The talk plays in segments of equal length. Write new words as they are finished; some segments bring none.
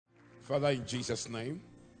Father, in Jesus' name,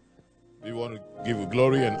 we want to give you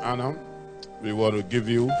glory and honor. We want to give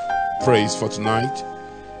you praise for tonight.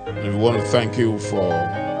 And we want to thank you for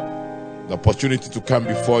the opportunity to come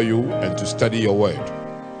before you and to study your word.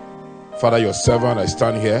 Father, your servant, I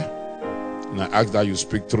stand here and I ask that you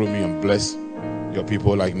speak through me and bless your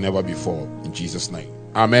people like never before. In Jesus' name.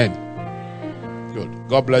 Amen. Good.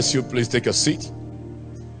 God bless you. Please take a seat.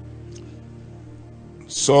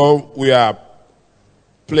 So we are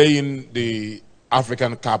playing the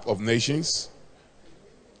African Cup of Nations.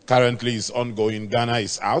 Currently it's ongoing. Ghana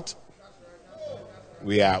is out.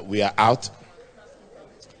 We are out.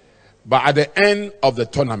 But at the end of the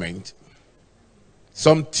tournament,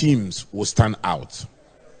 some teams will stand out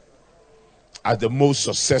as the most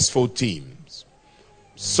successful teams.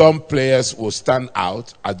 Some players will stand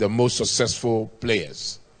out as the most successful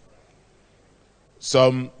players.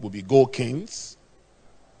 Some will be goal kings,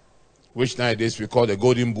 which nowadays we call the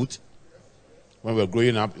golden boot. When we were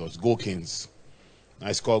growing up, it was goal kings. Now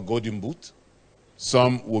it's called golden boot.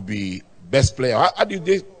 Some will be best player. How do you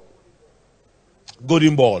do?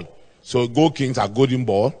 Golden ball. So goal kings are golden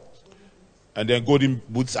ball. And then golden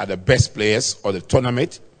boots are the best players of the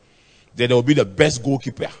tournament. Then there will be the best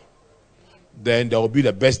goalkeeper. Then there will be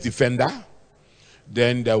the best defender.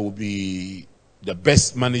 Then there will be the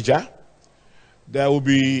best manager. There will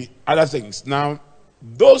be other things. Now,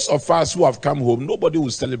 those of us who have come home, nobody will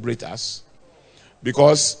celebrate us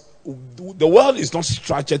because the world is not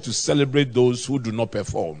structured to celebrate those who do not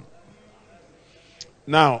perform.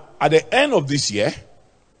 Now, at the end of this year,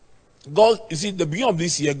 God, you see, the beginning of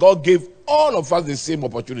this year, God gave all of us the same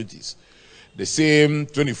opportunities. The same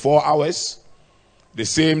 24 hours, the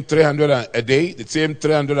same 300 a day, the same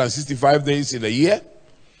 365 days in a year,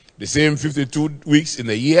 the same 52 weeks in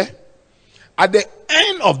a year. At the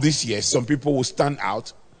end of this year, some people will stand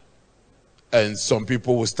out and some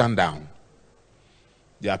people will stand down.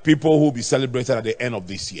 There are people who will be celebrated at the end of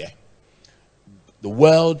this year. The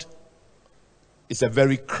world is a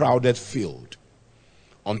very crowded field.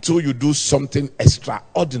 Until you do something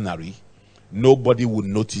extraordinary, nobody will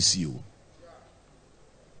notice you.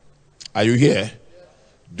 Are you here?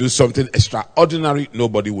 Do something extraordinary,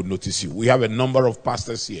 nobody will notice you. We have a number of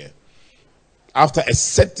pastors here. After a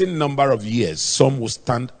certain number of years, some will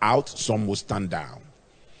stand out, some will stand down.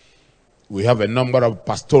 We have a number of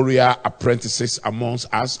pastoral apprentices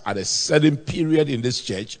amongst us at a certain period in this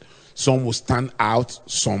church. Some will stand out,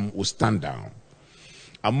 some will stand down.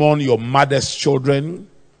 Among your mother's children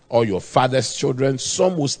or your father's children,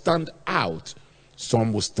 some will stand out,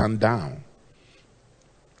 some will stand down.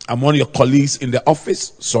 Among your colleagues in the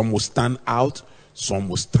office, some will stand out, some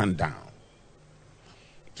will stand down.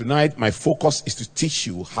 Tonight, my focus is to teach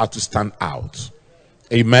you how to stand out.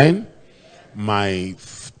 Amen? My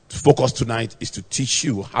focus tonight is to teach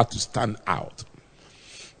you how to stand out.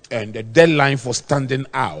 And the deadline for standing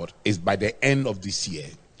out is by the end of this year.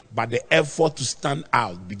 But the effort to stand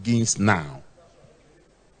out begins now.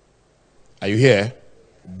 Are you here?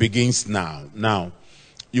 Begins now. Now,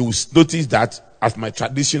 you will notice that, as my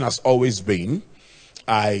tradition has always been,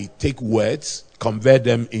 I take words, convert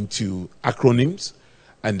them into acronyms,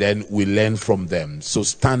 and then we learn from them. So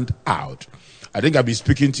stand out. I think I've been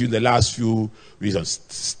speaking to you in the last few reasons.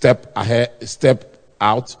 Step ahead, step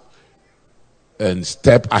out, and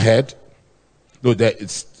step ahead. No,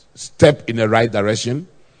 it's step in the right direction,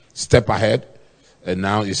 step ahead, and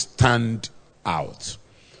now is stand out.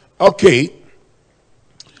 Okay.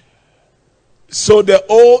 So the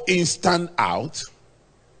O in stand out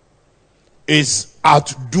is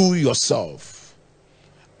outdo yourself.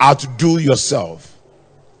 Outdo yourself.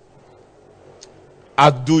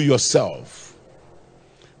 Outdo yourself.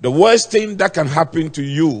 The worst thing that can happen to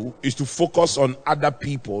you is to focus on other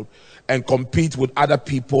people and compete with other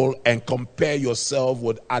people and compare yourself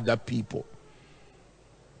with other people.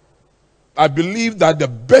 I believe that the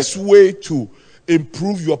best way to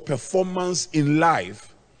improve your performance in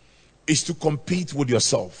life is to compete with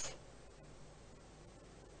yourself.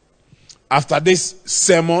 After this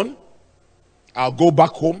sermon, I'll go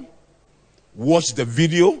back home, watch the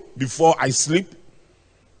video before I sleep.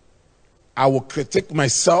 I will critique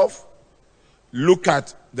myself, look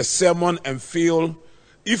at the sermon and feel,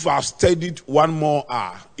 if I've studied one more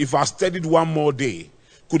hour, if I studied one more day,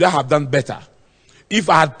 could I have done better? If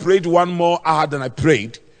I had prayed one more hour than I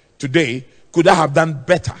prayed today, could I have done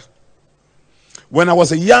better? When I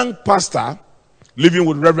was a young pastor living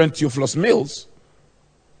with Reverend Theophilus Mills,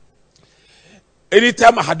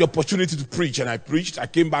 anytime I had the opportunity to preach, and I preached, I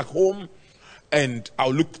came back home and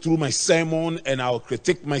I'll look through my sermon and I'll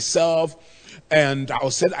critique myself And I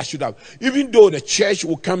said I should have, even though the church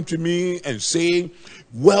will come to me and say,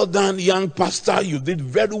 well done, young pastor, you did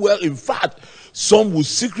very well. In fact, some will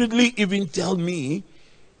secretly even tell me,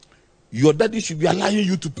 your daddy should be allowing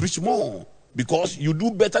you to preach more because you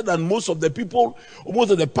do better than most of the people,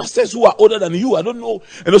 most of the pastors who are older than you. I don't know.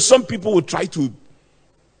 You know, some people will try to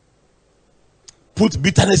put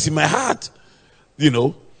bitterness in my heart, you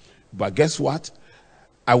know. But guess what?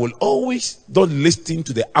 I will always not listen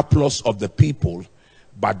to the applause of the people,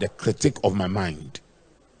 but the critic of my mind.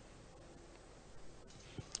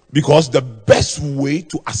 Because the best way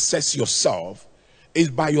to assess yourself is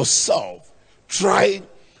by yourself. Try,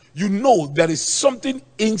 you know, there is something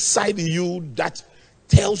inside you that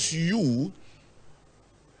tells you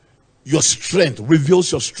your strength,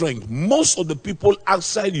 reveals your strength. Most of the people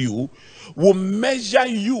outside you will measure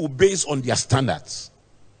you based on their standards.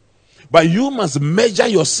 But you must measure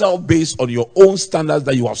yourself based on your own standards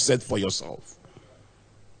that you have set for yourself.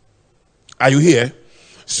 Are you here?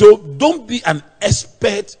 So don't be an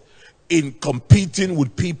expert in competing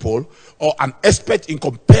with people or an expert in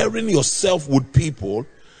comparing yourself with people.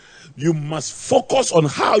 You must focus on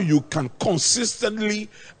how you can consistently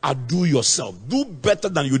outdo yourself. Do better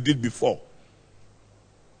than you did before.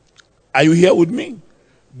 Are you here with me?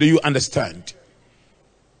 Do you understand?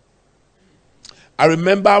 I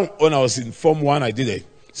remember when I was in Form 1, I did a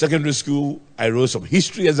secondary school. I wrote some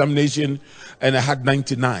history examination and I had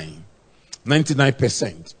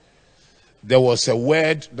 99%. There was a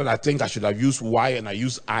word that I think I should have used Y and I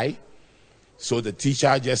used I. So the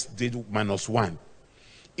teacher just did -1.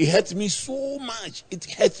 It hurt me so much. It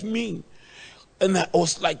hurt me. And I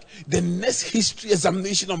was like, the next history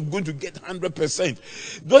examination, I'm going to get 100%.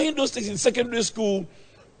 During those days in secondary school,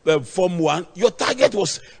 Form 1, your target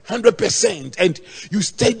was 100%. And you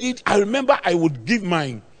studied. I remember I would give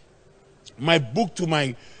my book to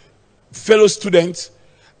my fellow students.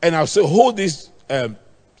 And I would say, hold this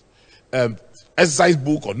exercise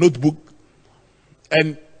book or notebook.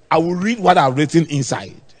 And I will read what I've written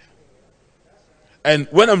inside. And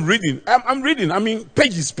when I'm reading, I'm reading. I mean,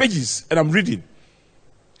 pages, and I'm reading.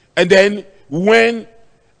 And then when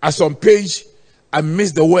at some page I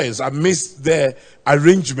miss the words, I miss the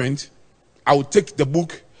arrangement, I will take the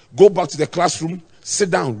book, go back to the classroom,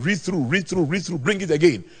 sit down, read through, bring it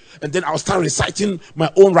again. And then I'll start reciting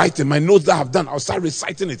my own writing, my notes that I've done. I'll start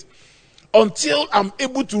reciting it until I'm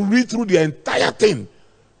able to read through the entire thing.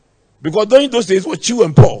 Because during those days, it was chew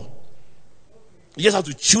and pour. You just have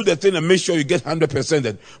to chew the thing and make sure you get 100%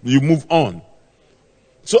 and you move on.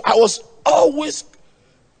 So I was always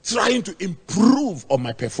trying to improve on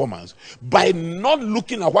my performance by not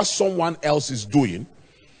looking at what someone else is doing,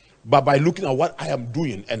 but by looking at what I am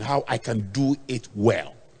doing and how I can do it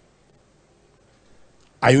well.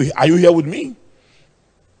 Are you here with me?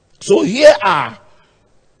 So here are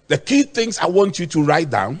the key things I want you to write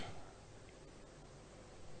down.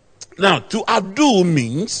 Now, to outdo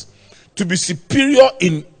means to be superior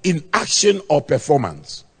in action or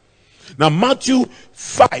performance. Now, Matthew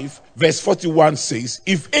 5 verse 41 says,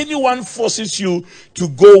 if anyone forces you to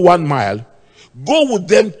go 1 mile, go with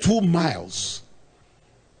them 2 miles.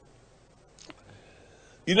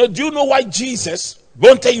 You know, do you know why Jesus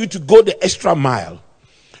wanted you to go the extra mile?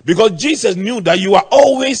 Because Jesus knew that you are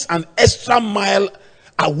always an extra mile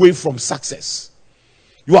away from success.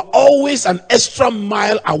 You are always an extra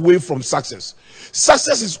mile away from success.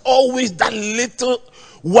 Success is always that little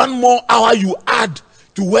 1 more hour you add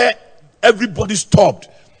to where everybody stopped.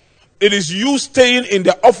 It is you staying in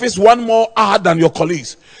the office 1 more hour than your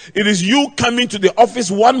colleagues. It is you coming to the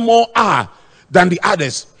office 1 more hour than the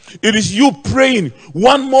others. It is you praying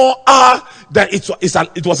 1 more hour than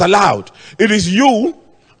it was allowed. It is you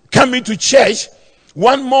coming to church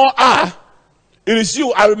 1 more hour. It is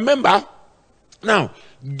you. I remember now,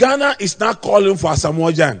 Ghana is now calling for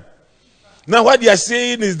Asamoah Gyan. Now what they are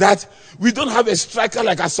saying is that we don't have a striker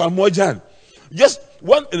like Asamoah Gyan. Just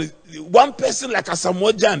one person like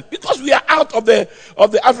Asamoah Gyan, because we are out of the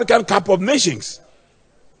African Cup of Nations.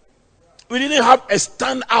 We didn't have a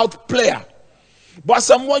standout player. But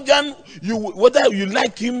Asamoah Gyan, whether you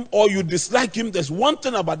like him or you dislike him, there's one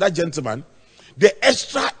thing about that gentleman: the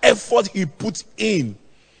extra effort he puts in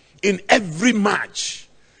every match,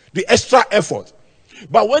 the extra effort.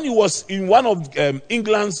 But when he was in one of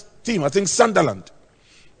England's team, I think Sunderland,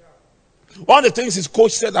 one of the things his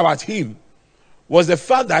coach said about him was the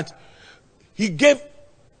fact that he gave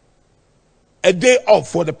a day off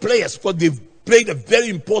for the players because they've played a very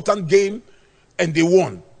important game and they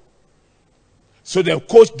won. So the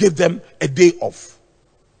coach gave them a day off.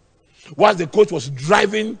 While the coach was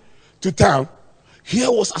driving to town,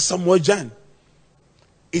 here was Asamoah Gyan.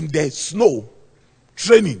 in the snow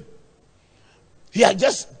training. He had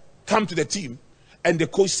just come to the team, and the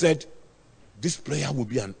coach said, this player will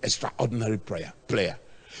be an extraordinary player.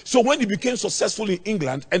 So when he became successful in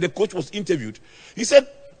England and the coach was interviewed, he said,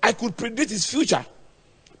 I could predict his future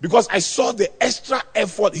because I saw the extra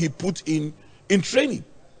effort he put in training.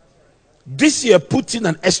 This year, put in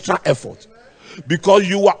an extra effort because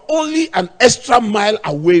you are only an extra mile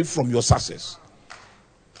away from your success.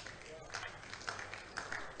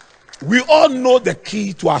 We all know the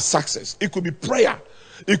key to our success. It could be prayer.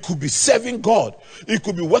 It could be serving God. It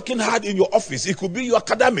could be working hard in your office. It could be your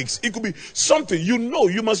academics. It could be something. You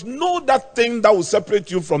must know that thing that will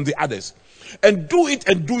separate you from the others. And do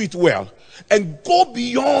it well. And go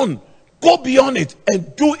beyond it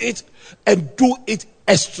and do it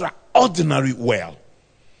extraordinary well.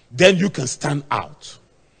 Then you can stand out.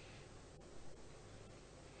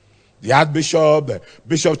 The Archbishop,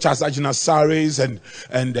 Bishop Charles Agina Saris, and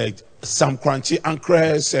Sam Crunchy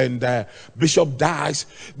Ancres, and Bishop Dax,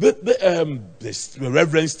 the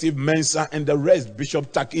Reverend Steve Mensah, and the rest,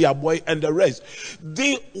 Bishop Taki Aboy, and the rest.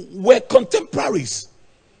 They were contemporaries.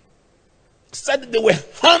 Said there were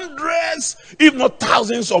hundreds, if not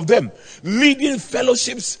thousands of them, leading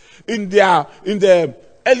fellowships in the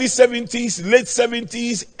early 70s, late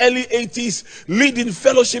 70s, early 80s, leading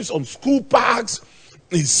fellowships on school parks,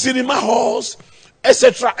 in cinema halls,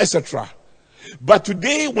 etc., etc. But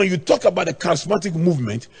today, when you talk about the charismatic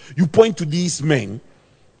movement, you point to these men.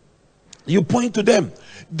 You point to them.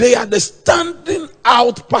 They are the standing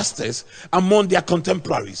out pastors among their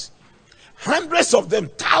contemporaries. Hundreds of them,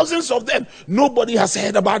 thousands of them, nobody has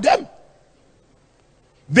heard about them.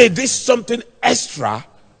 They did something extra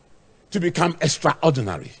to become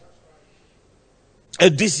extraordinary.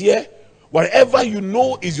 And this year, whatever you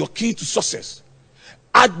know is your key to success,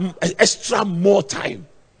 add extra more time.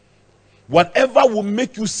 Whatever will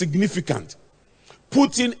make you significant,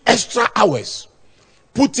 put in extra hours,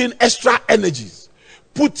 put in extra energies,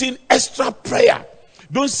 put in extra prayer.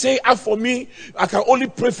 Don't say, for me, I can only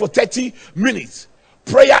pray for 30 minutes.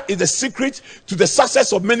 Prayer is the secret to the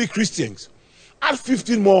success of many Christians. Add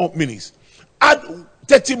 15 more minutes. Add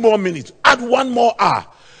 30 more minutes. Add 1 more hour.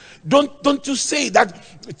 Don't you say that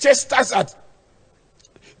church starts at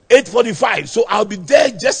 8:45, so I'll be there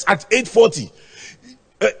just at 8:40.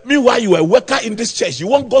 Meanwhile, you are a worker in this church. You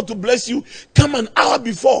want God to bless you? Come an hour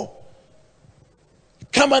before.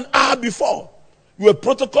 Come an hour before. You're a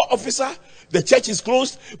protocol officer. The church is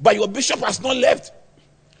closed, but your bishop has not left.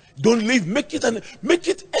 Don't leave. Put in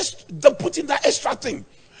that extra thing.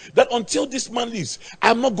 That until this man leaves,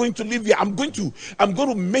 I'm not going to leave here. I'm going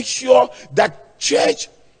to make sure that church,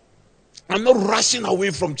 I'm not rushing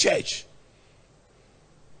away from church.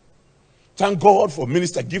 Thank God for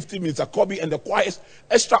Minister Gifty, Minister Kobe, and the choirs.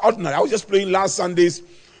 Extraordinary. I was just playing last Sunday's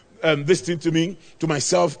listening to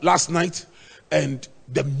myself last night, and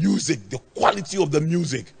the music, the quality of the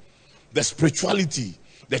music, the spirituality,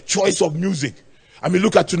 the choice of music. I mean,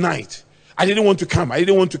 look at tonight. I didn't want to come.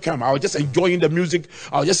 I was just enjoying the music.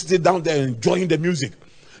 I was just sitting down there enjoying the music.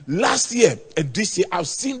 Last year and this year, I've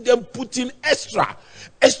seen them put in extra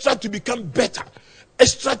to become better,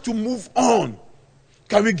 extra to move on.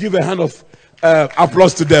 Can we give a hand of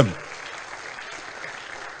applause to them?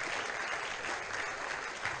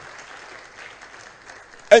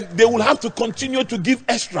 And they will have to continue to give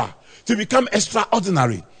extra to become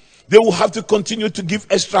extraordinary. They will have to continue to give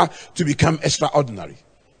extra to become extraordinary.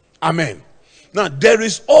 Amen. Now, there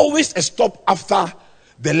is always a stop after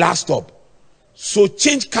the last stop. So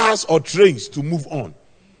change cars or trains to move on.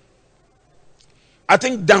 I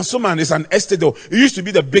think Dansoman is an estate, though. It used to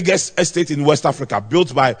be the biggest estate in West Africa,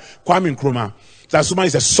 built by Kwame Nkrumah. Dansoman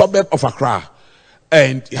is a suburb of Accra,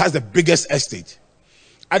 and it has the biggest estate.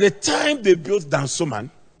 At the time they built Dansoman,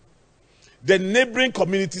 the neighboring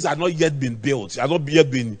communities had not yet been built, had not yet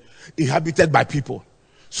been inhabited by people.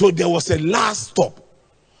 So there was a last stop.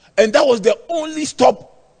 And that was the only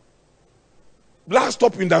last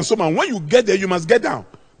stop in Dansoman. When you get there, you must get down.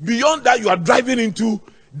 Beyond that, you are driving into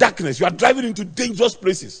darkness. You are driving into dangerous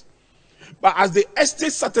places. But as the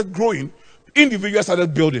estate started growing, individuals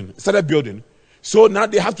started building. So now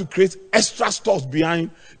they have to create extra stops behind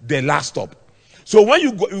the last stop. So when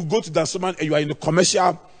you go to Dansoman and you are in a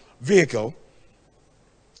commercial vehicle,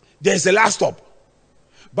 there's a last stop.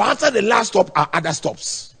 But after the last stop are other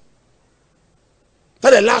stops.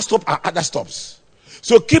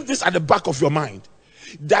 So keep this at the back of your mind,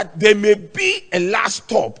 that there may be a last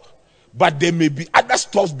stop, but there may be other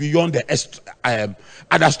stops beyond the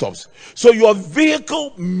other stops. So your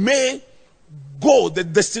vehicle may go, the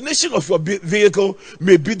destination of your vehicle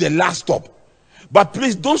may be the last stop, But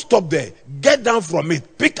please don't stop there. Get down from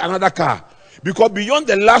it. Pick another car. Because beyond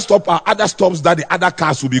the last stop are other stops that the other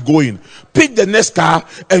cars will be going. Pick the next car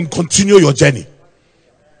and continue your journey.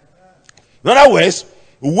 In other words,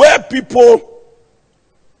 where people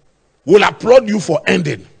will applaud you for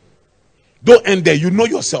ending, don't end there. You know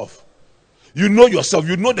yourself. You know yourself.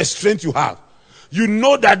 You know the strength you have. You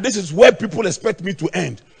know that this is where people expect me to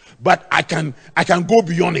end. But I can go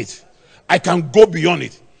beyond it. I can go beyond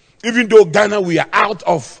it. Even though Ghana, we are out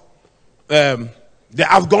of the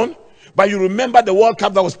AFCON, but you remember the World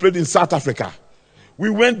Cup that was played in South Africa. We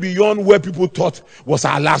went beyond where people thought was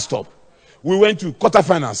our last stop. We went to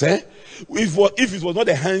quarterfinals. If it was not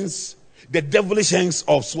the devilish hands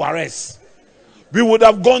of Suarez, we would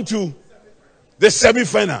have gone to the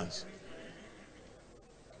semi-finals.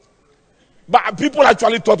 But people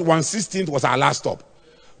actually thought 1/16 was our last stop.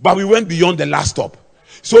 But we went beyond the last stop.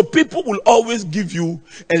 So people will always give you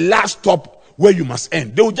a last stop where you must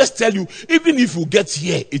end. They will just tell you, even if you get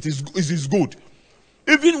here, it is good.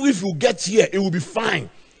 Even if you get here, it will be fine.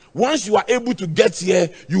 Once you are able to get here,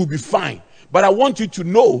 you will be fine. But I want you to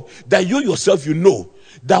know that you yourself, you know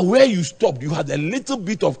that where you stopped, you had a little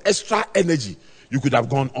bit of extra energy. You could have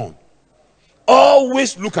gone on.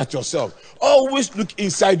 Always look at yourself. Always look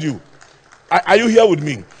inside you. Are you here with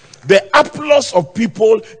me? The applause of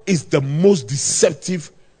people is the most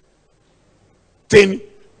deceptive thing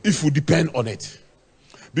if you depend on it.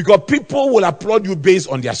 Because people will applaud you based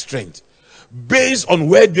on their strength, based on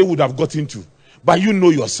where they would have gotten to. But you know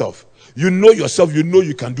yourself. You know yourself. You know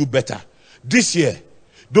you can do better. This year,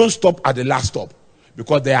 don't stop at the last stop,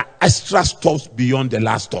 because there are extra stops beyond the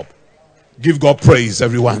last stop. Give God praise,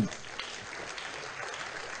 everyone.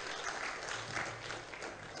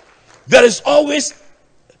 There is always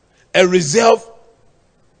a reserve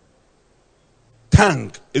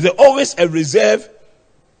tank. Is there always a reserve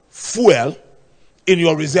fuel in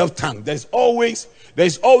your reserve tank? There is always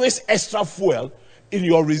extra fuel in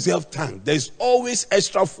your reserve tank. There is always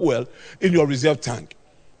extra fuel in your reserve tank.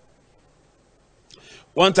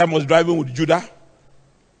 One time I was driving with Judah,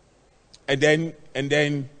 and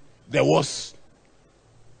then there was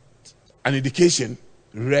an indication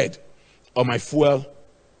red on my fuel.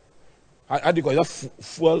 How do you call it?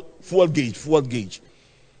 Fuel gauge.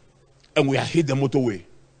 And we had hit the motorway.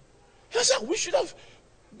 I said, we should have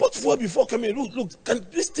bought fuel before coming. Look, can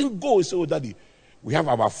this thing go? I said, oh, Daddy, we have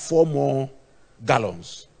about 4 more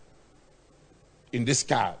gallons in this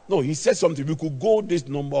car. No, he said something. We could go this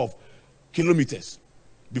number of kilometers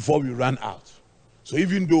before we ran out. So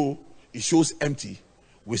even though it shows empty,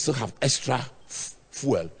 we still have extra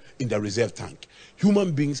fuel in the reserve tank.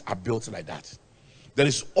 Human beings are built like that. There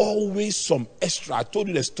is always some extra. I told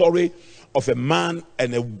you the story of a man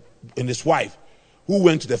and his wife who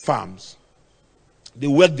went to the farms. They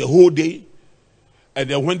worked the whole day, and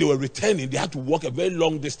then when they were returning, they had to walk a very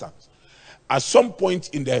long distance. At some point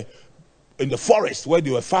in the forest where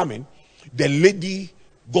they were farming, the lady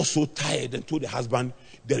got so tired and told the husband,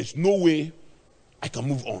 there is no way I can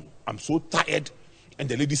move on. I'm so tired. And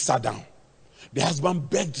the lady sat down. The husband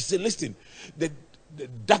begged, he said, listen, the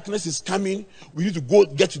darkness is coming. We need to go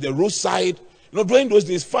get to the roadside. During those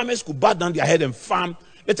days, farmers could bow down their head and farm.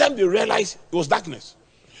 The time they realized it was darkness.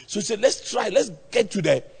 So he said, let's get to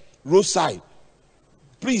the roadside.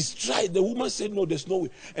 Please try. The woman said, no, there's no way.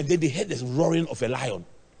 And then they heard this roaring of a lion.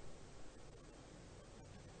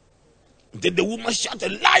 And then the woman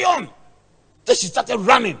shouted, lion! Then she started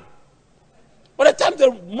running. By the time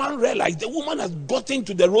the man realized, the woman had gotten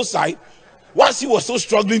to the roadside whilst he was so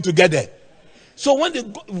struggling to get there. So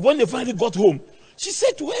when they finally got home, she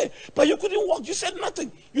said to her, but you couldn't walk. You said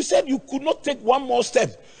nothing. You said you could not take one more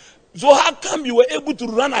step. So how come you were able to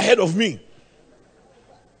run ahead of me?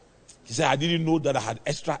 She said, I didn't know that I had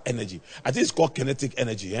extra energy. I think it's called kinetic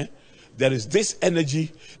energy. There is this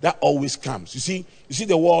energy that always comes. You see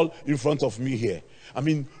the wall in front of me here. I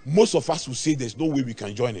mean, most of us will say there's no way we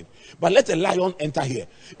can join it. But let a lion enter here.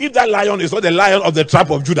 If that lion is not the lion of the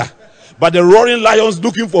tribe of Judah, but the roaring lions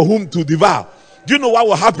looking for whom to devour, do you know what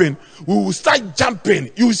will happen? We will start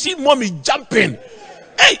jumping. You will see mommy jumping.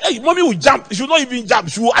 Hey, mommy will jump. She will not even jump.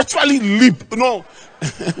 She will actually leap.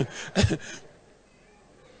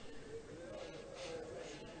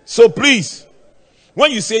 So please,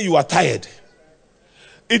 when you say you are tired,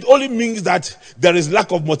 it only means that there is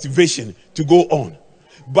lack of motivation to go on.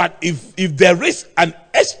 But if there is an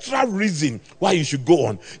extra reason why you should go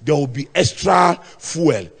on, there will be extra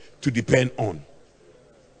fuel to depend on.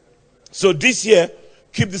 So this year,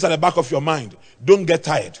 keep this at the back of your mind. Don't get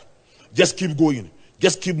tired. Just keep going.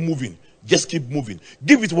 Just keep moving. Just keep moving.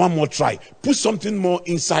 Give it one more try. Put something more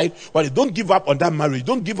inside. But don't give up on that marriage.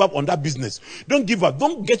 Don't give up on that business. Don't give up.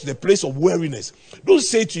 Don't get to the place of weariness. Don't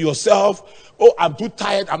say to yourself, oh, I'm too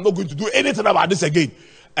tired. I'm not going to do anything about this again.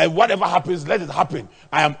 And whatever happens, let it happen.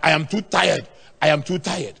 I am too tired. I am too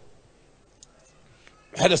tired.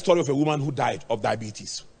 I heard a story of a woman who died of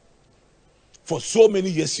diabetes. For so many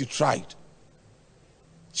years she tried.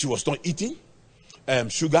 She was not eating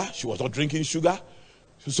sugar. She was not drinking sugar.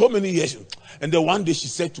 So many years. And then one day she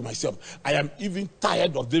said to myself, I am even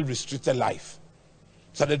tired of this restricted life.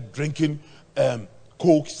 Started drinking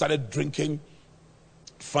Coke, started drinking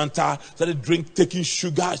Fanta, started taking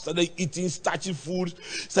sugar, started eating starchy food,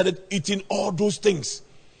 started eating all those things.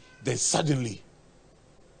 Then suddenly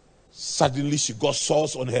she got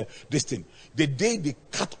sores on her this thing. The day they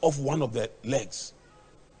cut off one of the legs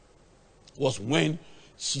was when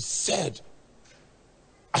she said,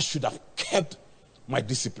 I should have kept my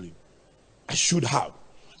discipline. I should have.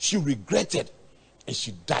 She regretted, and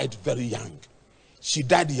she died very young. She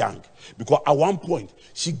died young because at one point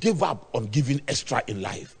she gave up on giving extra in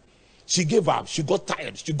life. She gave up. She got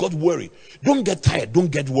tired. She got worried. Don't get tired.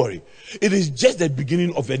 Don't get worried. It is just the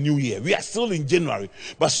beginning of a new year. We are still in January,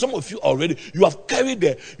 but some of you already you have carried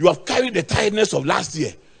the tiredness of last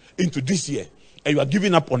year into this year, and you are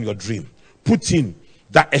giving up on your dream. Put in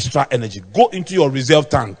that extra energy. Go into your reserve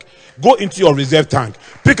tank. Go into your reserve tank.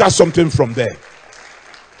 Pick out something from there.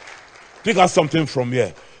 Pick out something from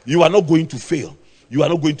here. You are not going to fail. You are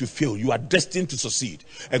not going to fail. You are destined to succeed.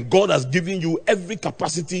 And God has given you every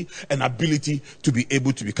capacity and ability to be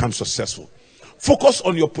able to become successful. Focus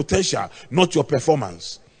on your potential, not your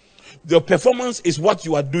performance. Your performance is what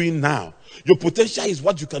you are doing now. Your potential is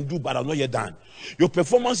what you can do but are not yet done. Your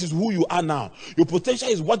performance is who you are now. Your potential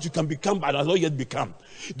is what you can become but are not yet become.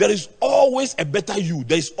 There is always a better you.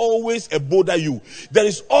 There is always a bolder you. There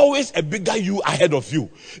is always a bigger you ahead of you.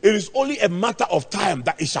 It is only a matter of time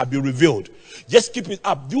that it shall be revealed. Just keep it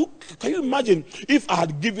up. Can you imagine if I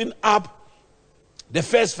had given up the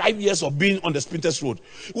first 5 years of being on the Sprinters Road?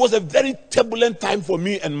 It was a very turbulent time for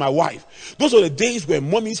me and my wife. Those were the days where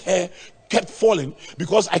mommy's hair kept falling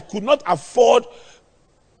because I could not afford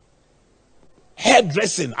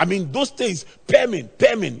hairdressing. I mean, those days,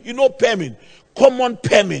 perming. You know perming. Common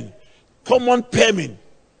perming.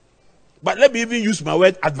 But let me even use my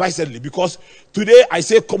word advisedly because today I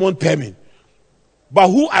say common perming. But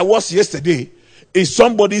who I was yesterday is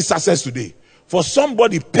somebody's success today. For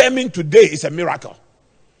somebody, perming today is a miracle.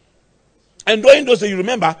 And during those days, you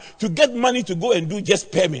remember, to get money to go and do just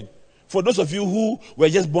perming. For those of you who were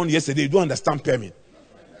just born yesterday, you don't understand perming.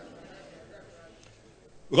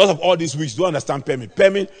 Because of all these weeks, you don't understand perming.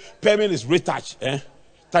 Perming is retouch,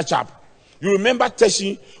 touch up. You remember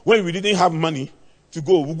Teshi, when we didn't have money to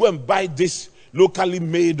go, we go and buy this locally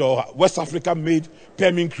made or West Africa made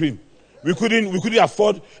perming cream. We couldn't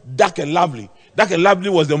afford Dark and Lovely. Dark and Lovely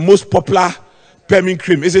was the most popular perming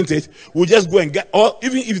cream, isn't it? We'll just go and get, or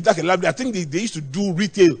even if it's Dark and Lovely, I think they used to do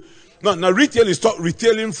retail. Now retail is start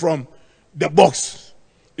retailing from the box.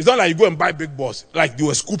 It's not like you go and buy big box, like they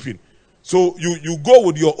were scooping. So you go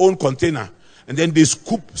with your own container and then they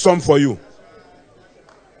scoop some for you.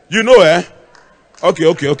 You know, eh?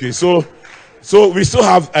 Okay. So we still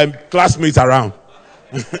have classmates around.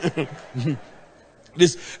 And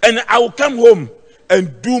I will come home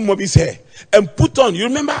and do mommy's hair and put on. You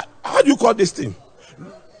remember, how do you call this thing?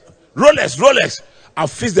 Rolex. I'll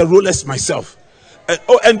fix the Rolex myself.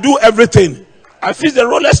 And do everything. I fix the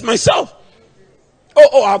Rolex myself.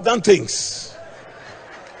 I've done things.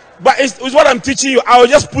 But it's what I'm teaching you. I was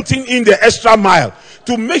just putting in the extra mile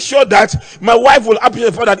to make sure that my wife will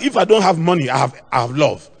appreciate for that. If I don't have money, I have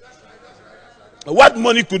love. What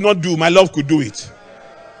money could not do, my love could do it.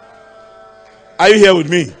 Are you here with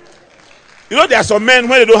me? You know, there are some men,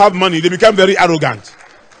 when they don't have money, they become very arrogant.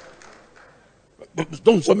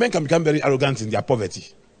 Some men can become very arrogant in their poverty.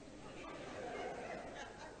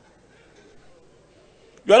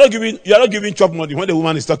 You are not giving chop money when the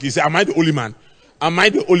woman is talking. You say, am I the only man? Am I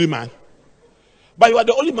the only man? But you are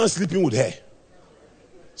the only man sleeping with her.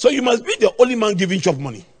 So you must be the only man giving chop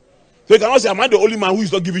money. So you cannot say, am I the only man who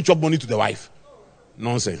is not giving chop money to the wife?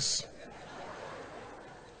 Nonsense.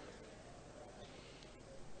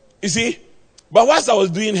 You see, but whilst I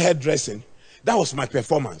was doing hairdressing, that was my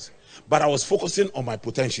performance. But I was focusing on my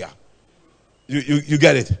potential. You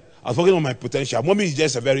get it? I was focusing on my potential. Mommy is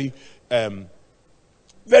just a very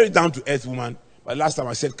down-to-earth woman. But last time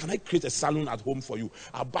I said, can I create a salon at home for you?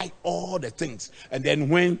 I'll buy all the things. And then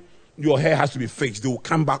when your hair has to be fixed, they will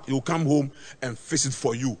come back, you will come home and fix it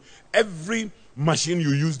for you. Every machine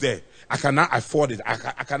you use there, I cannot afford it.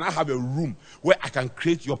 I cannot have a room where I can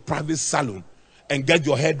create your private salon and get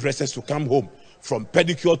your hairdressers to come home from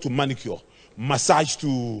pedicure to manicure, massage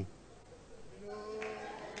to...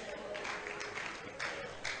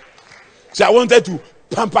 So I wanted to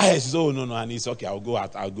pamper her. She said, oh, no, and it's okay. I'll go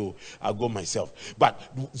out. I'll go myself. But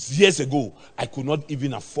years ago, I could not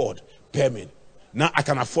even afford payment. Now I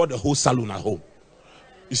can afford the whole salon at home.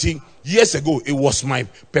 You see, years ago, it was my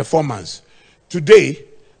performance. Today,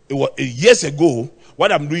 years ago,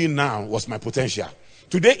 what I'm doing now was my potential.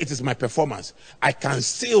 Today, it is my performance. I can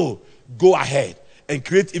still go ahead and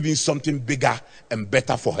create even something bigger and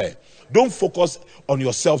better for her. Don't focus on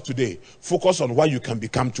yourself today. Focus on what you can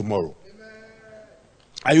become tomorrow.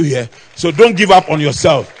 Are you here? So don't give up on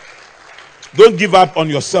yourself. Don't give up on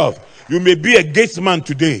yourself. You may be a gatesman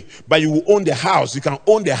today, but you will own the house. You can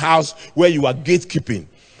own the house where you are gatekeeping.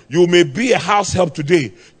 You may be a house help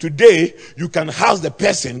today. Today, you can house the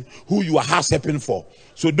person who you are house helping for.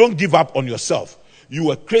 So don't give up on yourself. You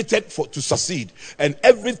were created to succeed, and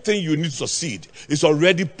everything you need to succeed is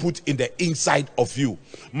already put in the inside of you.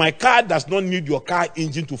 My car does not need your car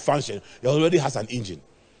engine to function. It already has an engine.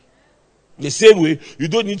 The same way, you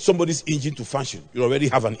don't need somebody's engine to function. You already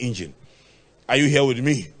have an engine. Are you here with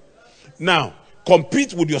me? Now,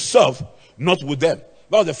 compete with yourself, not with them.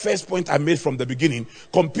 That was the first point I made from the beginning.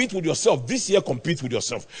 Compete with yourself. This year, compete with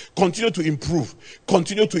yourself. Continue to improve.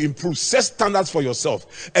 Continue to improve. Set standards for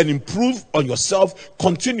yourself and improve on yourself.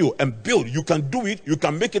 Continue and build. You can do it. You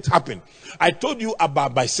can make it happen. I told you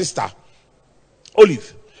about my sister,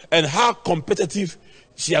 Olive, and how competitive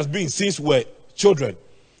she has been since we're children.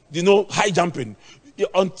 You know, high jumping.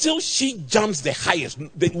 Until she jumps the highest,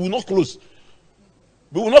 they will not close.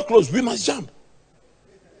 We will not close. We must jump.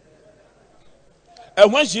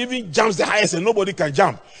 And when she even jumps the highest and nobody can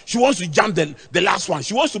jump, she wants to jump the last one.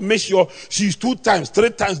 She wants to make sure she's 2 times, 3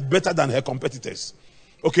 times better than her competitors.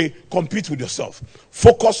 Okay, compete with yourself.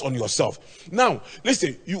 Focus on yourself. Now,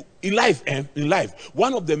 listen, you in life,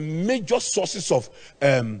 one of the major sources of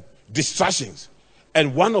distractions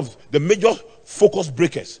and one of the major focus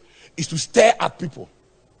breakers is to stare at people.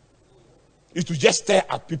 Is to just stare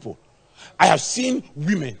at people. I have seen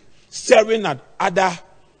women staring at other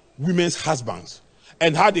women's husbands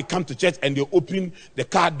and how they come to church and they open the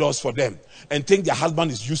car doors for them and think their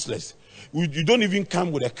husband is useless. You don't even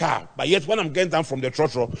come with a car, but yet when I'm getting down from the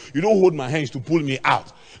trotro, you don't hold my hands to pull me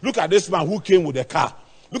out. Look at this man who came with a car.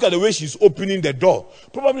 Look at the way she's opening the door.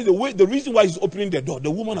 Probably the reason why she's opening the door,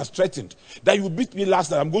 the woman has threatened that you beat me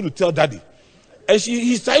last night, I'm going to tell daddy. And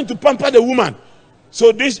he's trying to pamper the woman.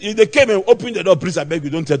 So they came and opened the door. Please, I beg you,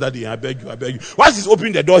 don't tell daddy. I beg you. Once he's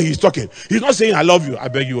opening the door, he's talking. He's not saying, I love you. I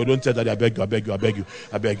beg you, don't tell daddy. I beg you.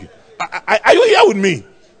 Are you here with me?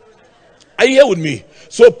 Are you here with me?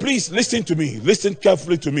 So please, listen to me. Listen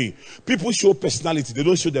carefully to me. People show personality. They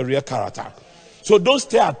don't show the real character. So don't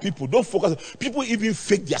stare at people. Don't focus. People even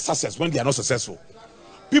fake their success when they are not successful.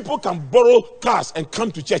 People can borrow cars and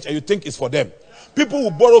come to church and you think it's for them. People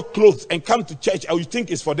will borrow clothes and come to church and you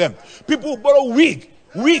think it's for them. People will borrow wig.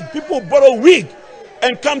 People will borrow wig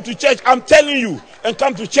and come to church. I'm telling you, and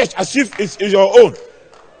come to church as if it's your own.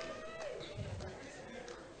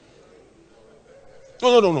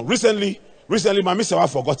 No. Recently, my Miss Sawa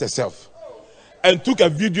forgot herself and took a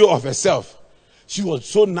video of herself. She was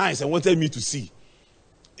so nice and wanted me to see,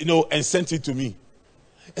 and sent it to me.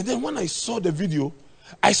 And then when I saw the video,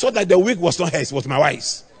 I saw that the wig was not hers, it was my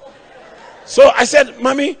wife's. So I said,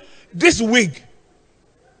 Mommy, this wig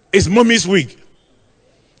is Mommy's wig.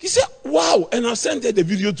 He said, wow. And I sent her the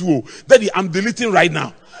video too. Daddy, I'm deleting right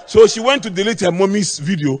now. So she went to delete her mommy's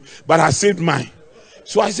video, but I saved mine.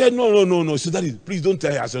 So I said, no. So Daddy, please don't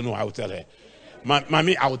tell her. I said, no, I will tell her.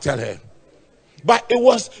 Mommy, I will tell her. But it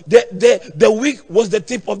was, the wig was the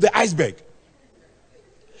tip of the iceberg.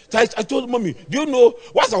 So I told Mommy, do you know,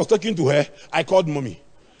 whilst I was talking to her, I called Mommy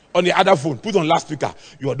on the other phone, put on loudspeaker.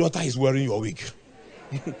 Your daughter is wearing your wig.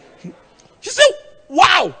 She said,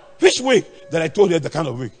 wow, which wig? Then I told her the kind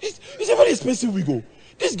of wig. It's a very expensive wig. Oh.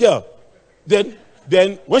 This girl. Then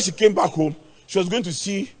when she came back home, she was going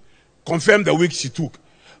to confirm the wig she took.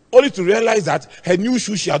 Only to realize that her new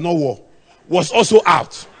shoe she had not worn was also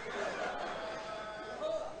out.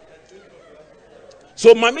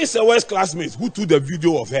 So Mami Sewe's classmates who took the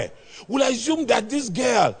video of her will assume that this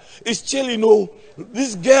girl is chilling.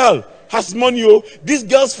 This girl has money. This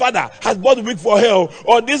girl's father has bought wig for her.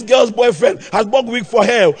 Or this girl's boyfriend has bought wig for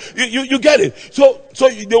her. You get it? So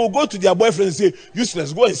they will go to their boyfriend and say,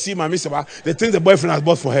 useless, go and see Mami Sewa. They think the boyfriend has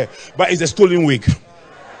bought for her. But it's a stolen wig.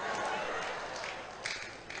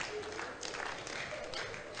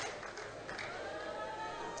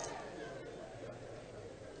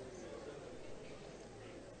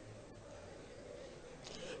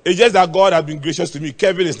 It's just that God has been gracious to me.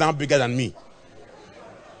 Kevin is now bigger than me.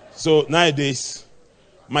 So nowadays,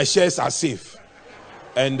 my shares are safe.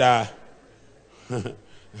 And but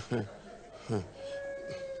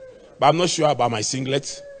I'm not sure about my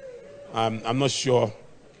singlet. I'm not sure.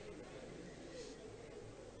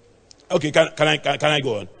 Okay, can I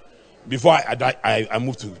go on? Before I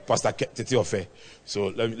move to Pastor Tete Ofe. So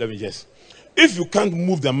let me just. If you can't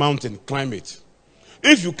move the mountain, climb it.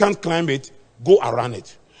 If you can't climb it, go around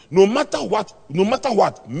it. No matter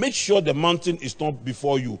what, make sure the mountain is not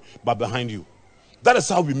before you, but behind you. That is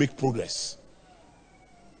how we make progress.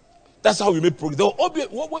 That's how we make progress. There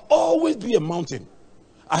will always be a mountain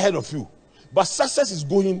ahead of you. But success is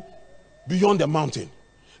going beyond the mountain.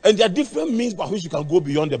 And there are different means by which you can go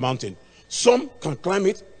beyond the mountain. Some can climb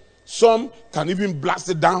it. Some can even blast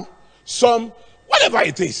it down. Some, whatever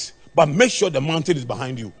it is. But make sure the mountain is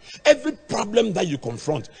behind you. Every problem that you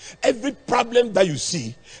confront, every problem that you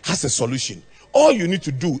see has a solution. All you need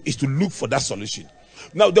to do is to look for that solution.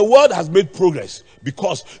 Now, the world has made progress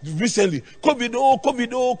because recently, COVID,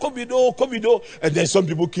 and then some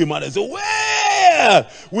people came out and said, well,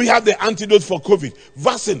 we have the antidote for COVID,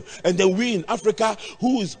 vaccine. And then we in Africa,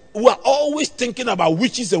 who are always thinking about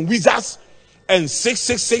witches and wizards and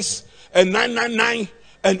 666 and 999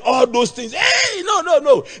 and all those things. Hey,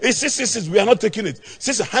 no. It's 666. We are not taking it.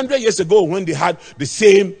 600 years ago, when they had the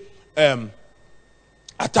same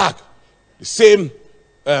attack, the same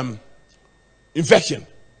infection,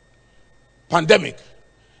 pandemic,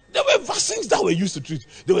 there were vaccines that were used to treat.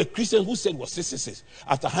 There were Christians who said it was 666.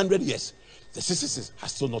 After 100 years, the 666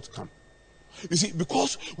 has still not come. You see,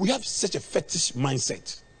 because we have such a fetish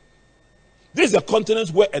mindset. This is a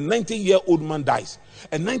continent where a 90-year-old man dies.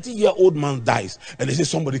 A 90-year-old man dies, and they say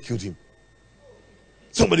somebody killed him.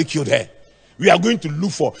 Somebody killed her. We are going to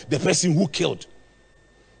look for the person who killed.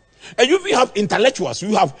 And you have intellectuals.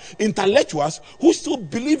 You have intellectuals who still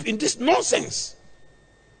believe in this nonsense.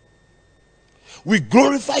 We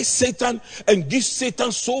glorify Satan and give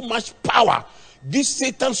Satan so much power. Give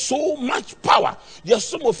Satan so much power. There are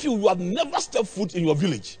some of you who have never stepped foot in your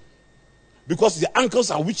village. Because the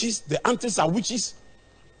uncles are witches, the aunties are witches.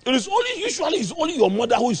 Usually it's only your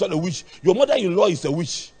mother who is not a witch. Your mother-in-law is a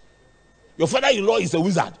witch. Your father-in-law is a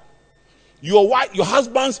wizard. Your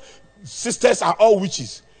husband's sisters are all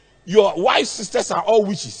witches. Your wife's sisters are all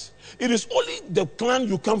witches. It is only the clan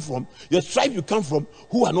you come from, the tribe you come from,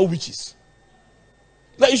 who are no witches.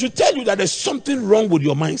 Now it should tell you that there's something wrong with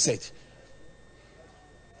your mindset.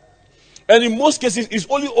 And in most cases, it's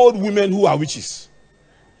only old women who are witches.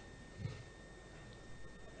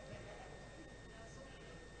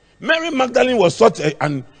 Mary Magdalene was such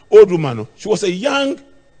an old woman. She was a young,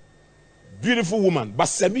 beautiful woman, but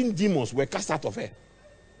 7 demons were cast out of her.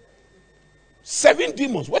 7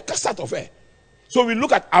 demons were cast out of her. So we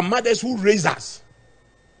look at our mothers who raised us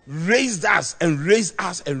and raised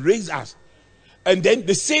us. And then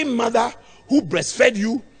the same mother who breastfed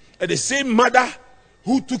you, and the same mother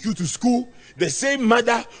who took you to school, the same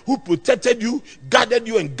mother who protected you, guarded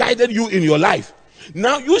you, and guided you in your life.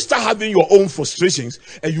 Now you start having your own frustrations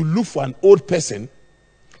and you look for an old person.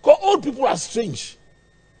 Because old people are strange.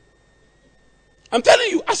 I'm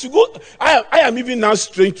telling you, as you go, I am even now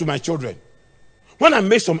strange to my children. When I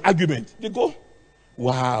make some argument, they go,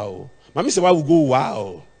 wow. Mommy said, why will go,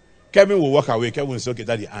 wow. Kevin will walk away. Kevin will say, okay,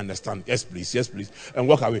 Daddy, I understand. Yes, please, and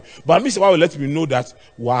walk away. But Mommy said, why will let me know that,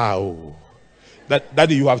 wow, that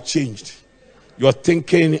Daddy, you have changed. Your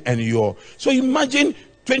thinking and your. So imagine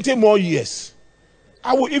 20 more years.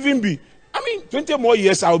 I will even be, 20 more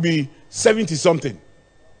years, I'll be 70 something.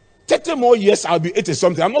 30 more years, I'll be 80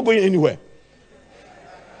 something. I'm not going anywhere.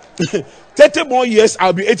 30 more years,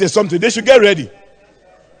 I'll be 80 something. They should get ready.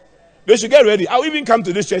 I'll even come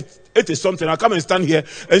to this church 80 something. I'll come and stand here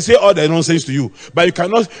and say all the nonsense to you. But you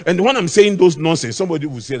cannot, and when I'm saying those nonsense, somebody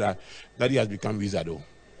will say that Daddy has become wizard. Oh.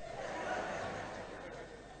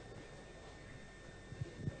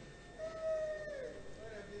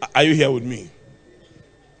 Are you here with me?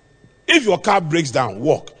 If your car breaks down,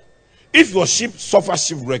 walk. If your ship suffers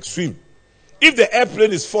shipwreck, swim. If the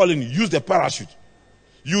airplane is falling, use the parachute.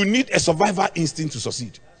 You need a survival instinct to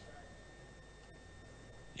succeed.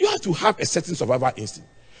 You have to have a certain survival instinct.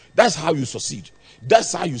 That's how you succeed.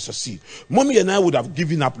 Mommy and I would have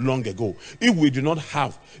given up long ago if we did not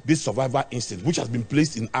have this survival instinct, which has been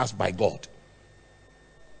placed in us by God.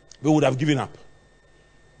 We would have given up.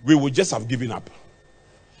 We would just have given up.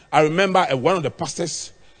 I remember one of the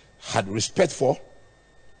pastors had respect for.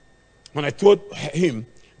 When I told him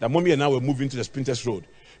that Mommy and I were moving to the Sprinters Road,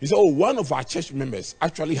 he said, oh, one of our church members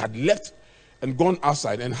actually had left and gone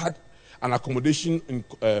outside and had an accommodation in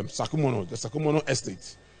the Sakumono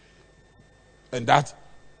estate. And that,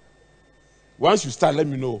 once you start, let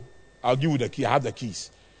me know. I'll give you the key. I have the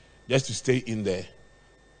keys. Just to stay in there.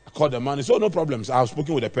 I called the man. He said, oh, no problems. I was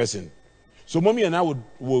speaking with the person. So mommy and I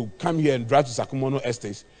would come here and drive to Sakumono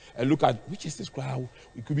Estates and look at which estate crowd.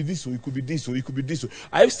 It could be this, or it could be this, or it could be this.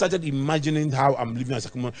 I started imagining how I'm living at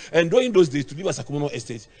Sakumono. And during those days, to live at Sakumono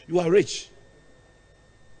Estate, you are rich.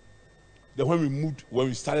 Then when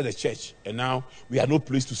we started the church, and now we had no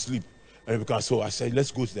place to sleep. And so I said,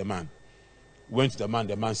 let's go to the man. Went to the man.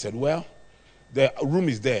 The man said, well, the room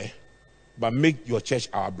is there, but make your church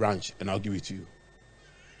our branch, and I'll give it to you.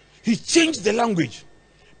 He changed the language.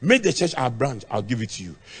 Make the church our branch, I'll give it to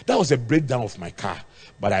you. That was a breakdown of my car,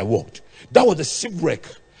 but I walked. That was a shipwreck,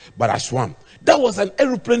 but I swam. That was an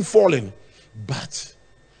aeroplane falling, but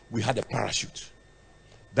we had a parachute.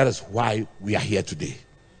 That is why we are here today.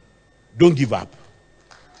 Don't give up.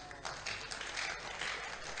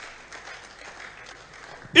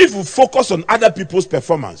 If you focus on other people's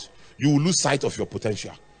performance, you will lose sight of your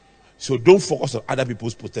potential. So don't focus on other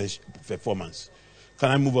people's performance. Can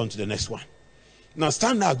I move on to the next one? Now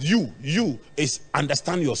stand out. You is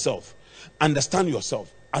understand yourself. Understand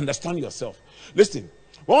yourself. Understand yourself. Listen,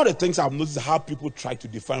 one of the things I've noticed is how people try to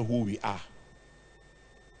define who we are.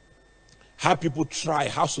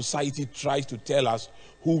 How society tries to tell us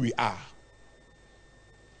who we are.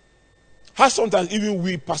 How sometimes even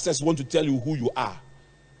we pastors want to tell you who you are.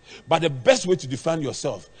 But the best way to define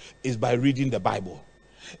yourself is by reading the Bible.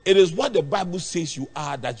 It is what the Bible says you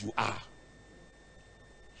are that you are.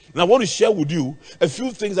 Now I want to share with you a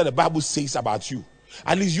few things that the Bible says about you.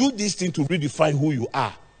 At least use this thing to redefine who you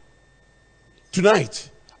are. Tonight,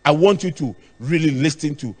 I want you to really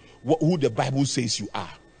listen to who the Bible says you are.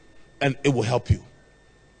 And it will help you.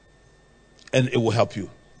 And it will help you.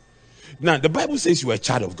 Now, the Bible says you are a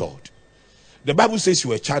child of God. The Bible says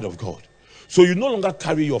you are a child of God. So you no longer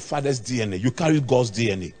carry your father's DNA. You carry God's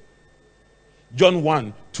DNA. John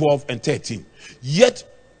 1, 12 and 13. Yet,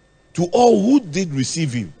 to all who did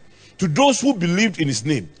receive him, to those who believed in his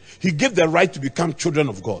name, he gave the right to become children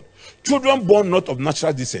of God. Children born not of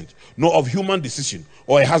natural descent, nor of human decision,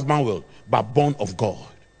 or a husband will, but born of God.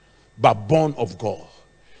 But born of God.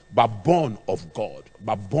 But born of God.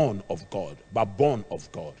 But born of God. But born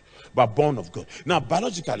of God. But born of God. Now,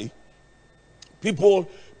 biologically, people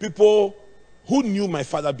who knew my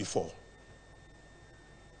father before,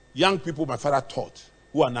 young people my father taught,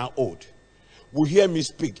 who are now old, will hear me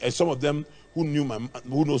speak, and some of them who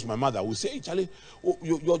knows my mother will say, hey, Charlie,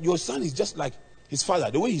 your son is just like his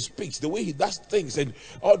father, the way he speaks, the way he does things. And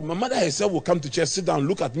my mother herself will come to church, sit down,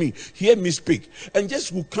 look at me, hear me speak, and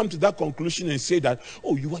just will come to that conclusion and say that,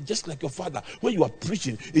 oh, you are just like your father. When you are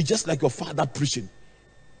preaching, it's just like your father preaching.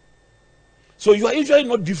 So you are usually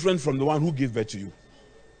not different from the one who gave birth to you.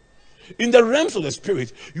 In the realms of the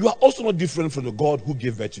spirit, you are also not different from the God who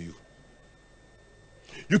gave birth to you.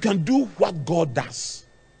 You can do what God does.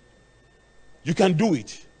 You can do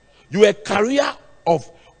it. You are a carrier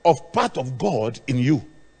of part of God in you.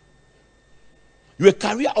 You are a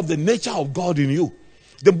carrier of the nature of God in you.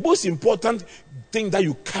 The most important thing that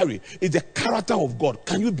you carry is the character of God.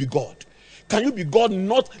 Can you be God? Can you be God,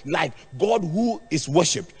 not like God who is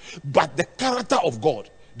worshipped, but the character of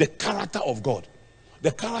God? The character of God.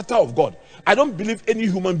 The character of God. I don't believe any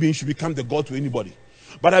human being should become the God to anybody.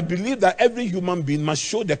 But I believe that every human being must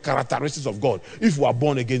show the characteristics of God if we are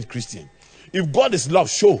born again Christian. If God is love,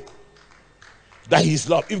 show that he is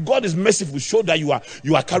love. If God is merciful, show that you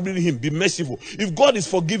are carrying him. Be merciful. If God is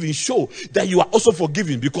forgiving, show that you are also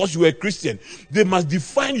forgiving because you are a Christian. They must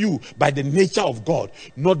define you by the nature of God,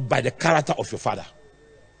 not by the character of your father.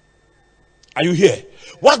 Are you here?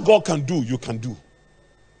 What God can do, you can do.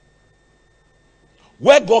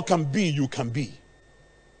 Where God can be, you can be.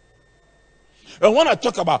 And when I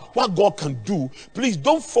talk about what God can do, please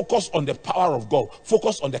don't focus on the power of God.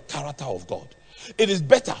 Focus on the character of God. It is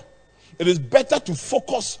better to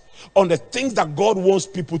focus on the things that God wants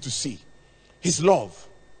people to see. His love,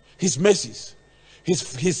 his mercies,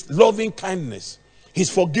 his loving kindness, his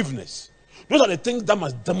forgiveness. Those are the things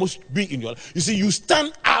that must be in your life. You see, you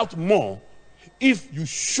stand out more if you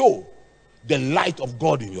show the light of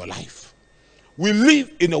God in your life. We live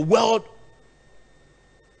in a world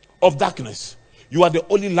of darkness. You are the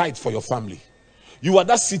only light for your family. You are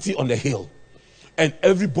that city on the hill. And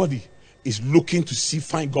everybody is looking to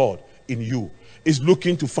find God in you. Is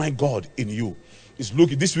looking to find God in you. It's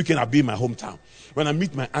looking. This weekend I'll be in my hometown. When I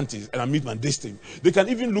meet my aunties and I meet my distant, they can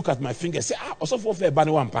even look at my finger and say, also for fair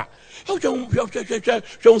banner one pa. Also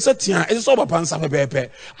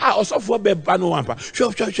for banner one pa. You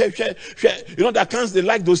know, the accounts, they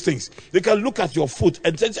like those things. They can look at your foot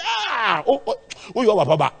and say, oh your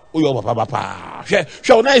papa, oh your papa.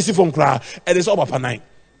 Shall I see from cry? And it's all papa nine.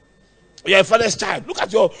 You're a father's child. Look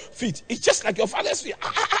at your feet. It's just like your father's feet.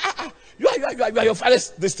 You are your father's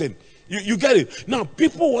this thing. You get it? Now,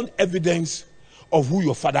 people want evidence of who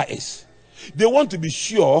your father is. They want to be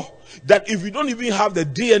sure that if you don't even have the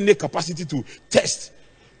DNA capacity to test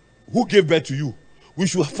who gave birth to you, we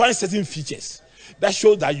should find certain features that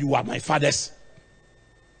show that you are my father's.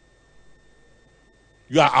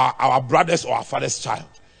 You are our brother's or our father's child.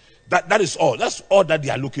 That is all. That's all that they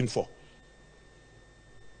are looking for.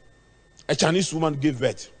 A Chinese woman gave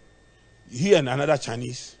birth. He and another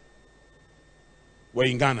Chinese were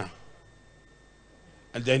in Ghana.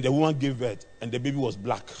 And then the woman gave birth and the baby was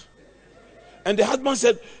black. And the husband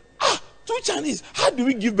said, two Chinese, how do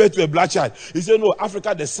we give birth to a black child? He said, no,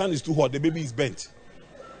 Africa, the sun is too hot, the baby is bent.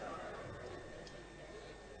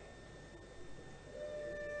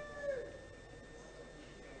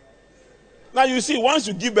 Now you see, once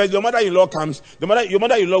you give birth, your mother-in-law comes, your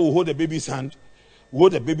mother-in-law will hold the baby's hand, will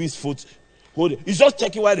hold the baby's foot, he's just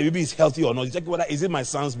checking whether the baby is healthy or not. He's checking whether, is it my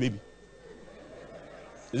son's baby?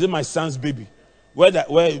 Is it my son's baby? Where does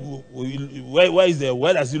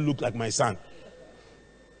it look like my son?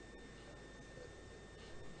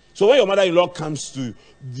 So when your mother-in-law comes to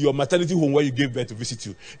your maternity home where you gave birth to visit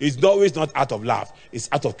you, it's always not out of love, it's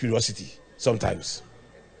out of curiosity sometimes.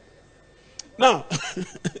 Now,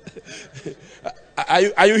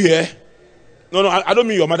 are you here? No, I don't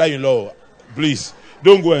mean your mother-in-law. Please,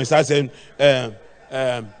 don't go and start saying,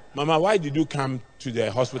 Mama, why did you come to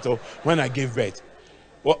the hospital when I gave birth?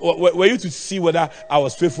 Were you to see whether I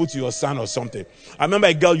was faithful to your son or something? I remember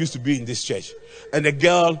a girl used to be in this church, and the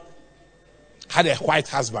girl had a white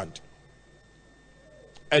husband.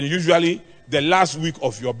 And usually, the last week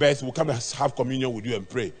of your birth, will come and have communion with you and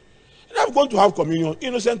pray. And I'm going to have communion.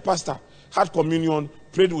 Innocent pastor had communion,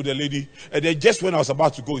 prayed with the lady, and then just when I was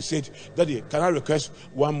about to go, he said, Daddy, can I request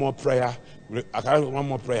one more prayer?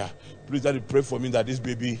 Please, Daddy, pray for me that this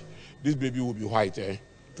baby will be white.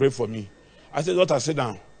 Pray for me. I said, daughter, sit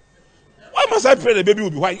down. Why must I pray the baby will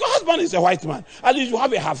be white? Your husband is a white man. At least you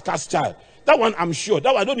have a half-caste child. That one, I'm sure.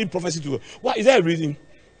 That one, I don't need prophecy to. Why is there a reason?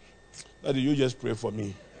 Daddy, you just pray for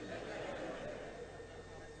me.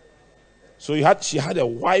 So she had a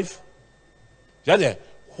wife. She had a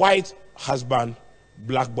white husband,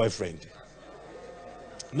 black boyfriend.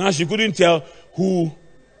 Now she couldn't tell who.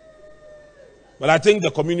 But I think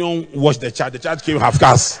the communion washed the child. The child came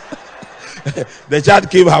half-caste. The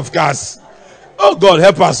child came half-caste. Oh God,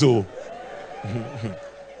 help us all.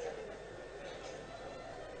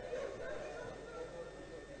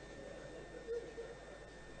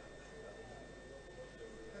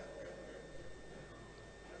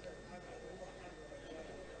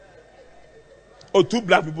 Two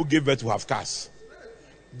black people gave birth to half-caste.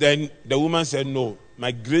 Then the woman said, no,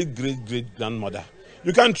 my great-great-great-grandmother,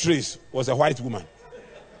 you can't trace, was a white woman.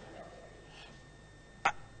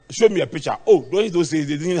 Show me a picture. Those days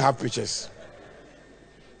they didn't have pictures.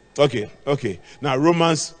 Okay. Now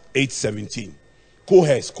Romans 8:17.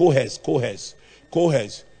 Co-heirs.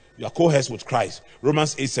 You are co-heirs with Christ.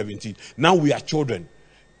 Romans 8:17. Now we are children.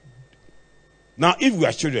 Now if we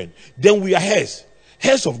are children, then we are heirs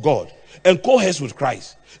of God, and co-heirs with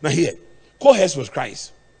Christ. Now here, co-heirs with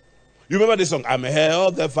Christ. You remember this song? I'm a heir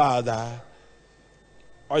of the Father.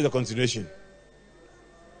 Or is the continuation?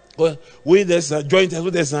 With the Son, joint heirs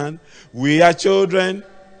with the Son. We are children.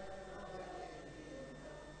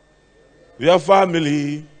 We are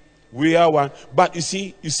family. We are one. But you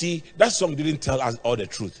see, that song didn't tell us all the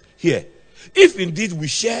truth. Here, if indeed we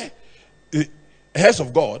share the heirs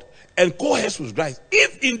of God and co-heirs with Christ,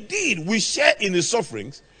 if indeed we share in his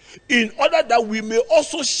sufferings, in order that we may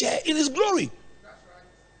also share in his glory.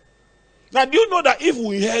 Now, do you know that if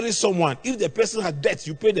we inherit someone, if the person had debt,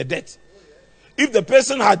 you pay the debt. If the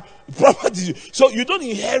person had property, so you don't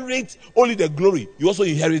inherit only the glory, you also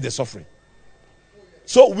inherit the suffering.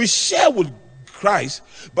 So we share with Christ,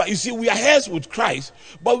 but you see, we are heirs with Christ,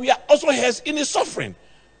 but we are also heirs in his suffering.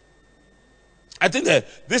 I think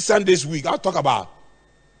that this Sunday's week, I'll talk about,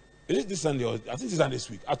 is it this Sunday or I think this Sunday's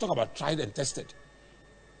week, I'll talk about tried and tested.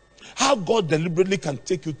 How God deliberately can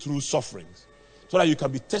take you through sufferings so that you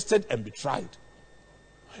can be tested and be tried.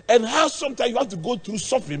 And how sometimes you have to go through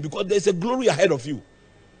suffering because there's a glory ahead of you.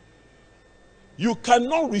 You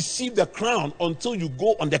cannot receive the crown until you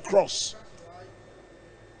go on the cross.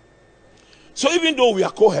 So even though we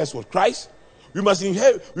are co-heirs with Christ, we must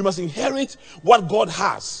inherit what God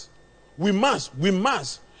has. We must.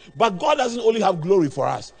 But God doesn't only have glory for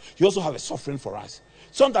us, he also has a suffering for us.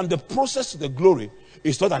 Sometimes the process to the glory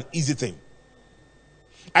is not an easy thing.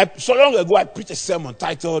 So long ago, I preached a sermon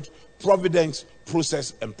titled Providence,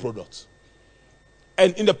 Process, and Product.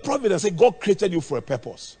 And in the providence, God created you for a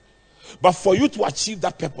purpose. But for you to achieve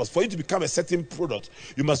that purpose, for you to become a certain product,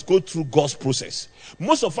 you must go through God's process.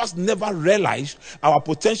 Most of us never realize our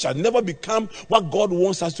potential, never become what God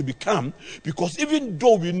wants us to become, because even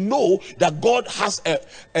though we know that God has an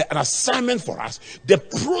assignment for us, the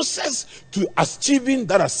process to achieving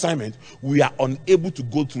that assignment, we are unable to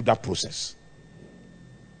go through that process.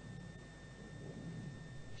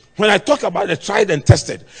 When I talk about the tried and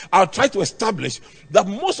tested, I'll try to establish that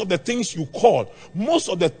most of the things you call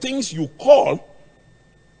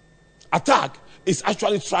attack is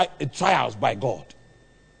actually trials by God.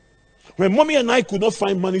 When mommy and I could not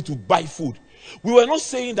find money to buy food, we were not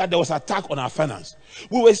saying that there was attack on our finance.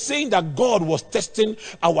 We were saying that God was testing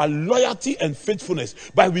our loyalty and faithfulness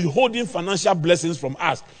by withholding financial blessings from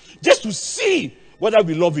us, just to see whether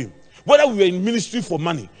we love him, whether we are in ministry for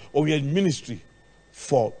money or we are in ministry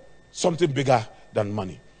for something bigger than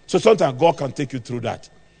money. So sometimes God can take you through that.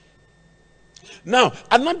 Now,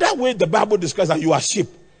 another way the Bible describes that you are sheep.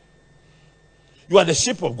 You are the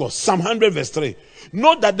sheep of God. Psalm 100 verse 3.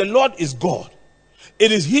 Know that the Lord is God.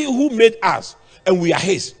 It is he who made us, and we are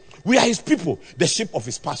his. We are his people, the sheep of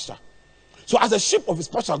his pasture. So as a sheep of his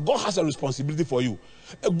pasture, God has a responsibility for you.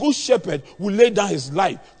 A good shepherd will lay down his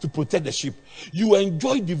life to protect the sheep. You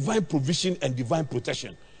enjoy divine provision and divine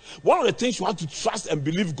protection. One of the things you have to trust and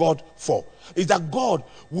believe God for is that God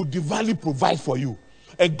will divinely provide for you,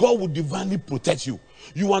 and God will divinely protect you.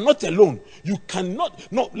 You are not alone. You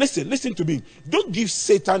cannot. No, listen to me. Don't give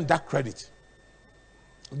Satan that credit.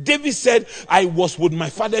 David said, I was with my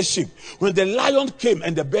father's sheep. When the lion came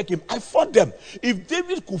and the bear came, I fought them. If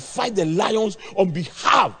David could fight the lions on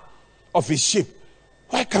behalf of his sheep,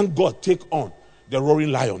 why can't God take on the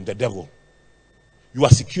roaring lion, the devil? You are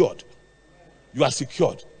secured. You are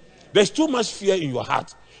secured. There's too much fear in your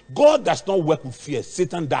heart. God does not work with fear.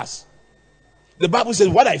 Satan does. The Bible says,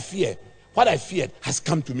 what I feared has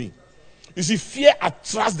come to me. You see, fear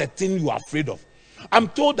attracts the thing you are afraid of. I'm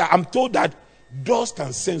told that dogs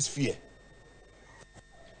can sense fear.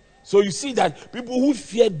 So you see that people who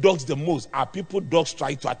fear dogs the most are people dogs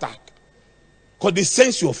try to attack. Because they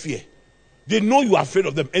sense your fear. They know you are afraid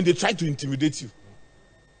of them, and they try to intimidate you.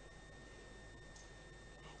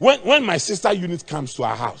 When my sister Eunice comes to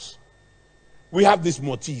our house, we have these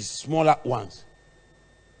Maltese, smaller ones.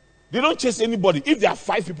 They don't chase anybody. If there are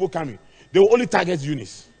 5 people coming, they will only target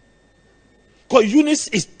Eunice. Because Eunice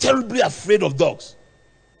is terribly afraid of dogs.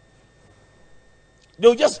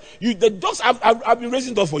 They'll the dogs, I've been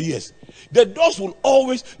raising dogs for years. The dogs will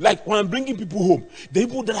always, like when I'm bringing people home, the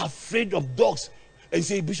people that are afraid of dogs, and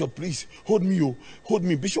say, Bishop, please, hold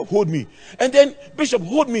me, Bishop, hold me. And then, Bishop,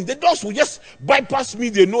 hold me. The dogs will just bypass me,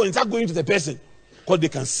 they know, and start going to the person. Because they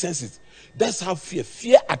can sense it. That's how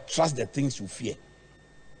fear attracts the things you fear.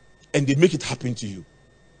 And they make it happen to you.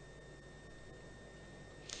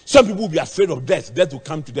 Some people will be afraid of death. Death will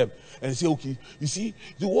come to them and say, okay, you see,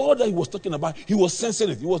 the word that he was talking about, he was sensing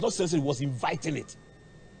it. He was not sensing it, he was inviting it.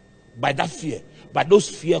 By that fear, by those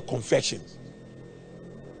fear confessions.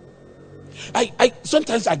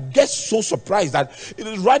 Sometimes I get so surprised that it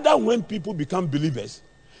is rather when people become believers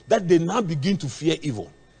that they now begin to fear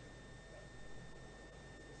evil.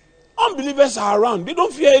 Unbelievers are around, they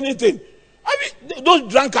don't fear anything. I mean,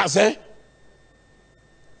 those drunkards,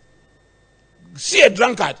 see a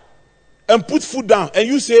drunkard and put food down, and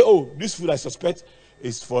you say, oh, this food I suspect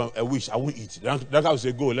is for a wish, I won't eat. Drunkard will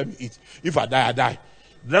say, go, let me eat. If I die, I die.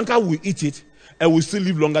 Drunkard will eat it and will still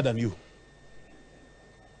live longer than you.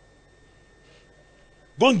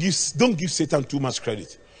 Don't give Satan too much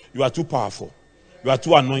credit. You are too powerful. You are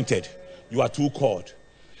too anointed. You are too called.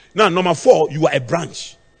 Now, number 4, you are a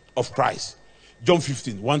branch of Christ. John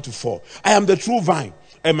 15, 1-4. I am the true vine,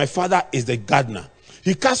 and my Father is the gardener.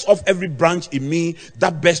 He casts off every branch in me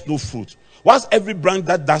that bears no fruit. Whilst every branch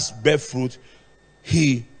that does bear fruit,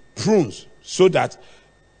 he prunes so that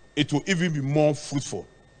it will even be more fruitful.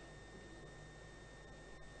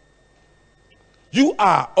 You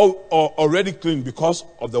are already clean because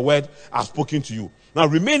of the word I've spoken to you. Now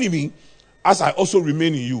remain in me as I also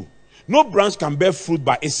remain in you. No branch can bear fruit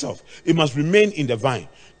by itself. It must remain in the vine.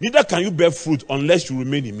 Neither can you bear fruit unless you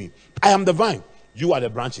remain in me. I am the vine. You are the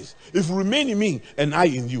branches. If you remain in me and I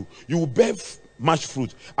in you, you will bear much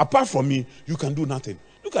fruit. Apart from me, you can do nothing.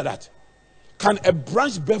 Look at that. Can a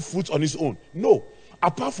branch bear fruit on its own? No.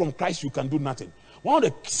 Apart from Christ, you can do nothing. One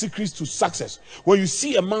of the secrets to success, when you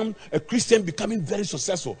see a man, a Christian, becoming very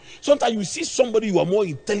successful, sometimes you see somebody you are more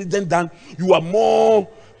intelligent than, you are more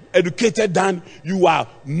educated than, you are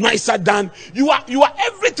nicer than, you are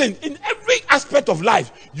everything in every aspect of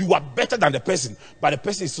life. You are better than the person, but the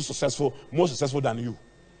person is so successful, more successful than you.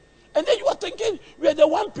 And then you are thinking, we are the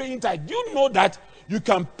one paying tithe. Do you know that you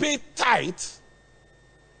can pay tithe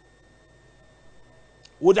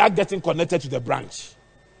without getting connected to the branch?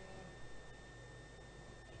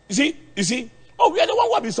 You see, oh, we are the one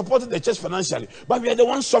who have been supporting the church financially, but we are the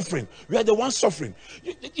ones suffering. We are the ones suffering.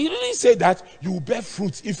 He didn't say that you will bear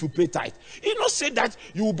fruit if you pay tithe. He did not say that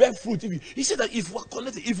you will bear fruit if you. He said that if you are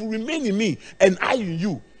connected, if you remain in me and I in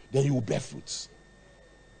you, then you will bear fruits.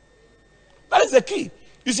 That is the key.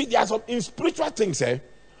 You see, there are some in spiritual things.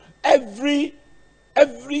 Every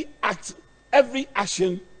act, every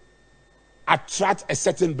action attracts a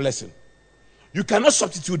certain blessing. You cannot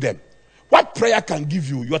substitute them. What prayer can give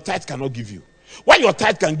you, your tithe cannot give you. What your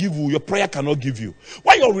tithe can give you, your prayer cannot give you.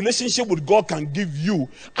 What your relationship with God can give you,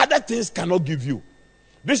 other things cannot give you.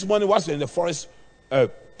 This morning, whilst we were in the forest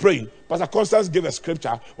praying, Pastor Constance gave a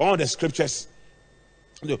scripture, one of the scriptures,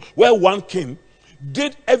 where one king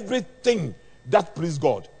did everything that pleased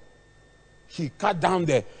God. He cut down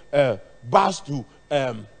the bars to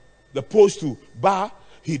the post to bar.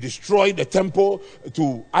 He destroyed the temple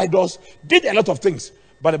to idols. Did a lot of things.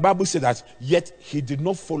 But the Bible said that yet he did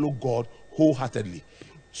not follow God wholeheartedly.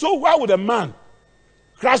 So why would a man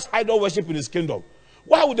crush idol worship in his kingdom?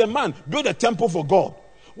 Why would a man build a temple for God?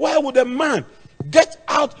 Why would a man get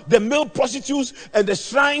out the male prostitutes and the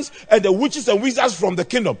shrines and the witches and wizards from the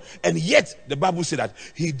kingdom? And yet the Bible said that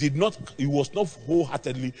he was not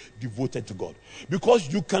wholeheartedly devoted to God.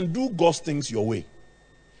 Because you can do God's things your way,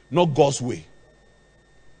 not God's way.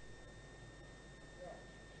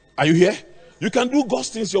 Are you here? You can do God's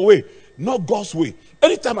things your way, not God's way.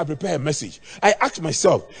 Anytime I prepare a message, I ask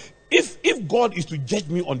myself, if God is to judge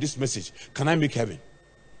me on this message, can I make heaven?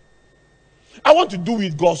 I want to do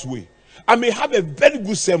it God's way. I may have a very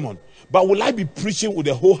good sermon, but will I be preaching with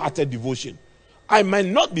a wholehearted devotion? I might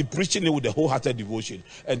not be preaching it with a wholehearted devotion,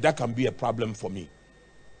 and that can be a problem for me.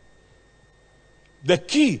 The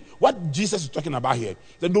key, what Jesus is talking about here,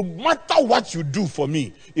 that no matter what you do for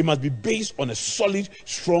me, it must be based on a solid,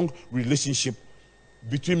 strong relationship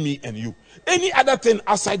between me and you. Any other thing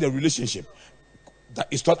outside the relationship that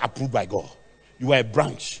is not approved by God. You are a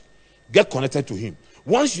branch. Get connected to him.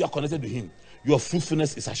 Once you are connected to him, your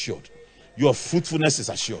fruitfulness is assured. Your fruitfulness is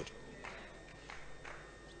assured.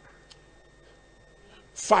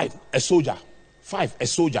 5, a soldier. 5, a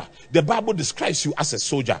soldier. The Bible describes you as a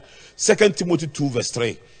soldier. 2 Timothy 2 verse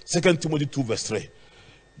 3. 2 Timothy 2 verse 3.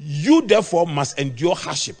 You therefore must endure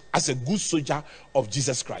hardship as a good soldier of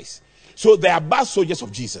Jesus Christ. So there are bad soldiers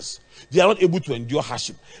of Jesus. They are not able to endure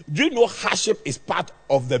hardship. Do you know hardship is part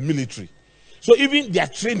of the military? So even their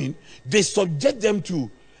training, they subject them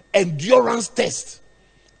to endurance tests.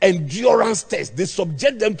 Endurance tests. They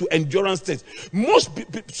subject them to endurance tests.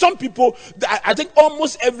 Some people, I think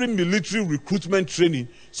almost every military recruitment training,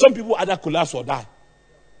 some people either collapse or die.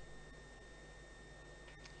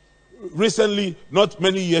 Recently, not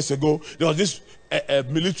many years ago, there was this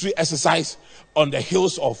military exercise on the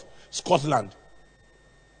hills of Scotland,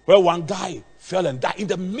 where one guy fell and died in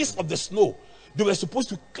the midst of the snow. They were supposed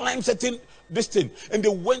to climb certain distance, and they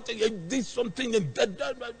went and did something, and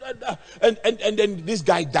then this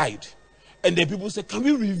guy died. And then people said, "Can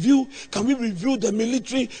we review the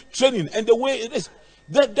military training and the way it is?"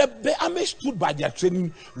 The army stood by their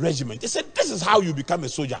training regimen. They said, "This is how you become a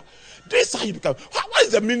soldier. This is how you become." What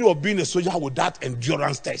is the meaning of being a soldier without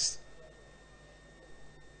endurance test?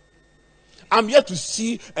 I'm yet to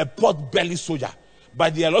see a pot-belly soldier,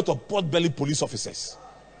 but there are a lot of pot-belly police officers.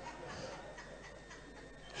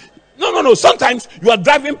 No. Sometimes you are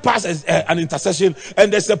driving past an intersection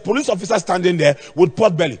and there's a police officer standing there with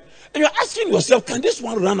pot-belly. And you're asking yourself, can this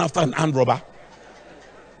one run after an armed robber?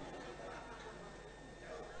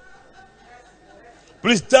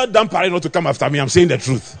 Please tell Dan Parry not to come after me. I'm saying the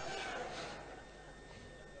truth.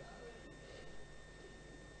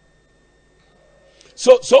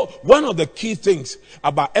 So one of the key things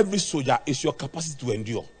about every soldier is your capacity to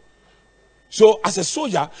endure. So as a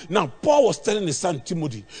soldier, now Paul was telling his son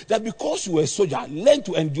Timothy that because you were a soldier, learn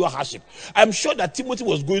to endure hardship. I'm sure that Timothy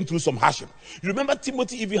was going through some hardship. You remember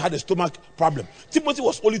Timothy even had a stomach problem. Timothy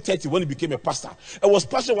was only 30 when he became a pastor and was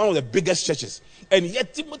pastoring one of the biggest churches. And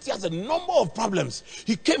yet Timothy has a number of problems.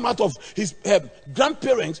 He came out of his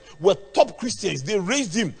grandparents were top Christians. They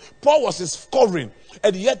raised him. Paul was his covering.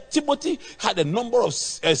 And yet Timothy had a number of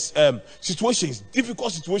situations,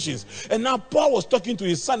 difficult situations. And now Paul was talking to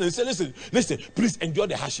his son and he said, listen, please endure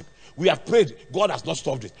the hardship. We have prayed. God has not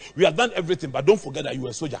solved it. We have done everything, but don't forget that you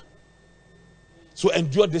were a soldier. So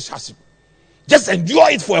endure this hardship. Just endure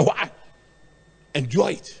it for a while.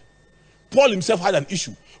 Endure it. Paul himself had an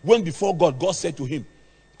issue. When before God said to him,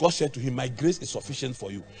 my grace is sufficient for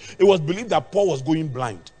you. It was believed that Paul was going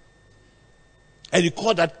blind. And he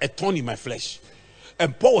called that a thorn in my flesh.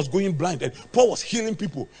 And Paul was going blind, and Paul was healing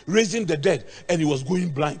people, raising the dead, and he was going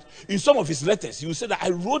blind. In some of his letters, he would say that I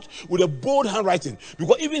wrote with a bold handwriting,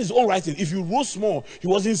 because even his own writing, if you wrote small, he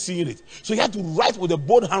wasn't seeing it. So he had to write with a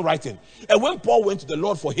bold handwriting. And when Paul went to the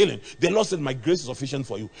Lord for healing, the Lord said, my grace is sufficient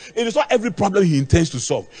for you. It is not every problem he intends to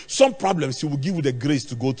solve. Some problems he will give you the grace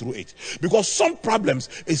to go through it. Because some problems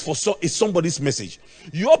is somebody's message.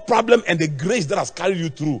 Your problem and the grace that has carried you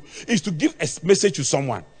through is to give a message to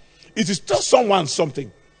someone. It is tell someone something.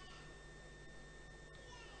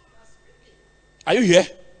 Are you here?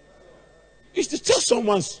 It's to tell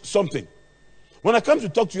someone something. When I come to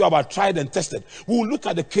talk to you about tried and tested, we will look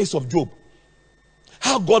at the case of Job.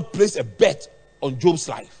 How God placed a bet on Job's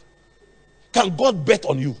life. Can God bet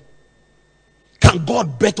on you? Can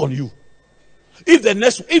God bet on you?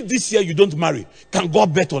 If this year you don't marry, can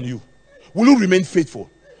God bet on you? Will you remain faithful?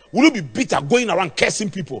 Will you be bitter, going around cursing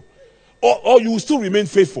people? Or you will still remain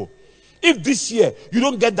faithful? If this year you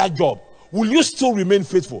don't get that job, will you still remain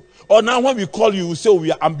faithful? Or now when we call you, you say,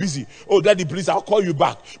 I'm busy. Oh, Daddy, please, I'll call you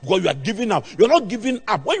back. Because you are giving up. You're not giving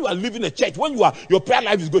up. When you are leaving the church, when your prayer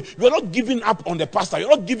life is going, you're not giving up on the pastor.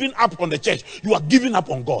 You're not giving up on the church. You are giving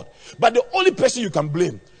up on God. But the only person you can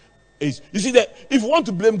blame is, you see that if you want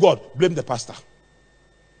to blame God, blame the pastor.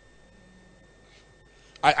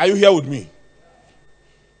 Are you here with me?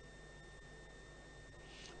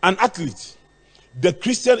 An athlete. The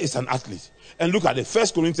Christian is an athlete. And look at it, 1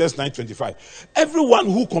 Corinthians 9:25. Everyone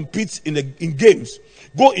who competes in games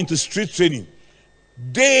go into street training.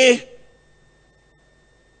 They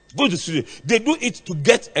go to street. They do it to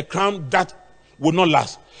get a crown that will not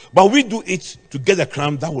last. But we do it to get a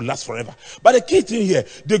crown that will last forever. But the key thing here,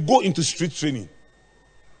 they go into street training.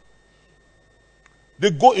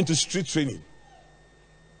 They go into street training.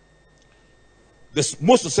 The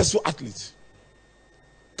most successful athletes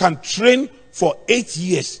can train for 8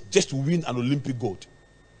 years just to win an Olympic gold.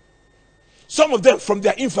 Some of them from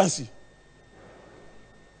their infancy.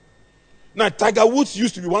 Now, Tiger Woods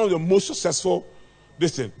used to be one of the most successful.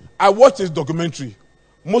 Listen, I watched his documentary.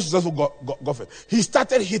 Most successful golfer. He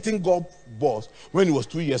started hitting golf balls when he was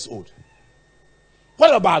 2 years old.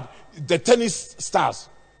 What about the tennis stars?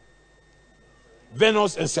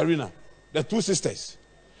 Venus and Serena, the two sisters.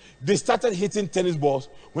 They started hitting tennis balls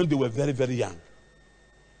when they were very, very young.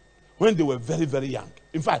 When they were very, very young.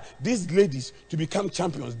 In fact, these ladies, to become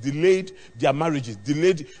champions, delayed their marriages,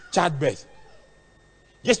 delayed childbirth,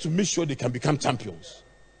 just to make sure they can become champions.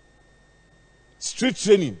 Street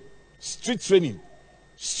training, street training,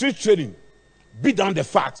 street training. Beat down the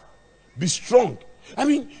fat. Be strong. I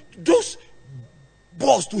mean, those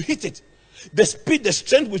balls, to hit it, the speed, the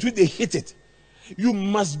strength with which they hit it, you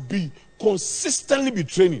must be consistently be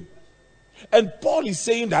training. And Paul is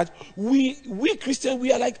saying that we Christians,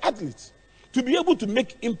 we are like athletes. To be able to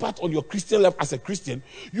make impact on your Christian life as a Christian,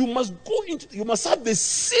 you must have the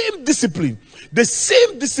same discipline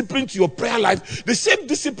to your prayer life, the same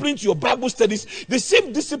discipline to your Bible studies, the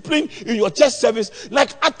same discipline in your church service, like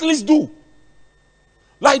athletes do.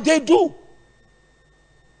 Like they do.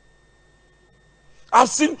 I've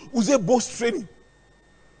seen Usain Bolt training.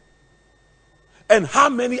 And how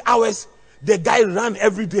many hours the guy ran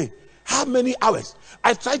every day. How many hours?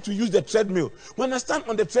 I try to use the treadmill. When I stand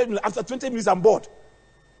on the treadmill, after 20 minutes, I'm bored.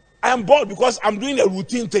 I am bored because I'm doing a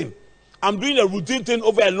routine thing. I'm doing a routine thing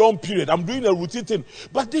over a long period. I'm doing a routine thing.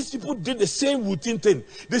 But these people did the same routine thing,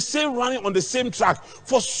 the same running on the same track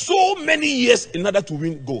for so many years in order to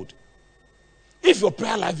win gold. If your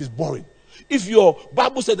prayer life is boring, if your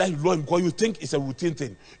Bible said that you learn because you think it's a routine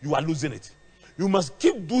thing, you are losing it. You must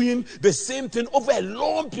keep doing the same thing over a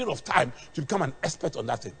long period of time to become an expert on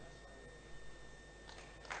that thing.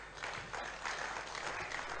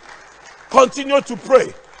 Continue to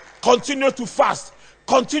pray. Continue to fast.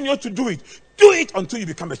 Continue to do it. Do it until you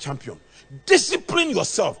become a champion. Discipline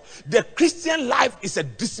yourself. The Christian life is a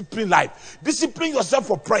disciplined life. Discipline yourself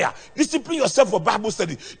for prayer. Discipline yourself for Bible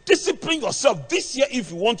study. Discipline yourself. This year,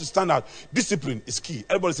 if you want to stand out, discipline is key.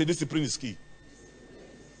 Everybody say discipline is key.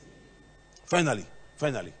 Finally,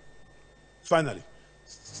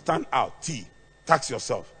 stand out. Tax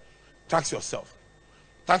yourself.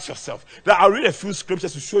 Now, I'll read a few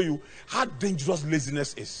scriptures to show you how dangerous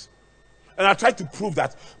laziness is. And I try to prove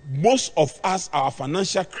that most of us, our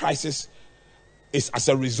financial crisis is as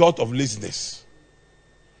a result of laziness.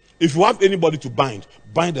 If you have anybody to bind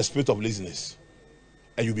the spirit of laziness,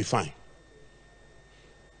 and you'll be fine.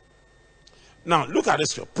 Now, look at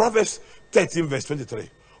this. Proverbs 13, verse 23.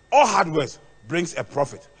 All hard work brings a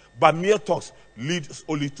profit, but mere talks leads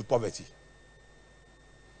only to poverty.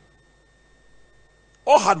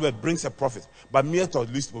 All hard work brings a profit, but mere talk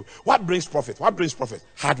leads to poverty. What brings profit?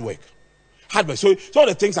 Hard work. So some of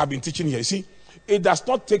the things I've been teaching here, you see, it does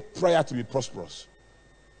not take prayer to be prosperous.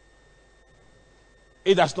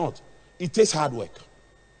 It does not. It takes hard work.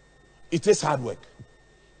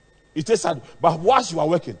 But whilst you are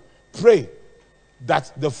working, pray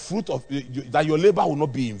that the fruit of that your labor will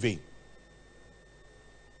not be in vain.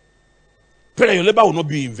 Pray that your labor will not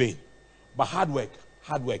be in vain. But hard work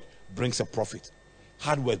brings a profit.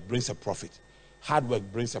 Hard work brings a profit.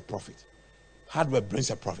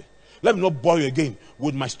 Let me not bore you again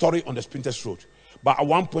with my story on the Sprinters Road. But at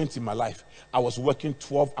one point in my life, I was working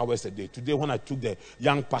 12 hours a day. Today, when I took the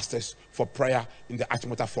young pastors for prayer in the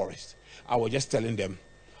Achimota forest, I was just telling them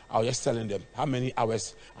how many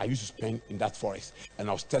hours I used to spend in that forest. And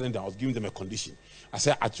I was giving them a condition. I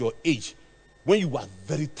said, at your age, when you are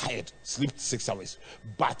very tired, sleep 6 hours.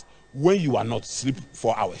 But when you are not, sleep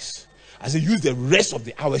 4 hours. I said, use the rest of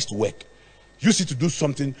the hours to work. Use it to do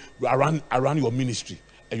something around your ministry,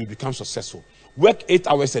 and you become successful. Work 8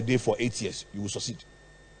 hours a day for 8 years, you will succeed.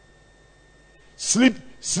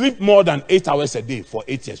 Sleep more than 8 hours a day for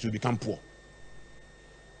 8 years, you become poor.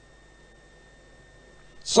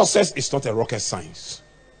 Success is not a rocket science.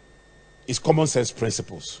 It's common sense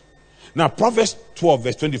principles. Now, Proverbs 12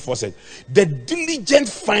 verse 24 said, the diligent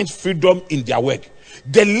find freedom in their work.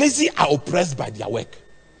 The lazy are oppressed by their work.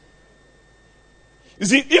 You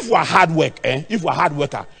see, if we're hard work, if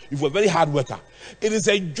we're a very hard worker, it is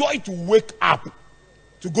a joy to wake up,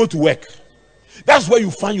 to go to work. That's where you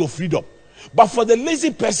find your freedom. But for the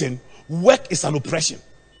lazy person, work is an oppression.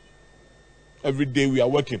 Every day we are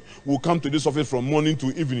working. We'll come to this office from morning to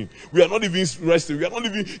evening. We are not even resting. They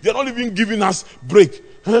are not even giving us break.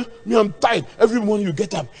 Me, I'm tired. Every morning you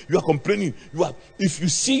get up, you are complaining. If you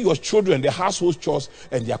see your children, the household chores,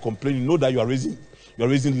 and they are complaining, know that you are raising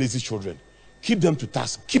lazy children. Keep them to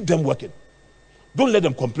task. Keep them working. Don't let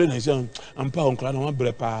them complain and say, I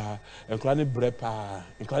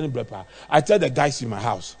tell the guys in my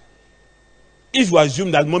house, if you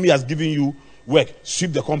assume that mommy has given you work,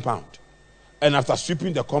 sweep the compound. And after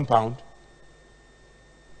sweeping the compound,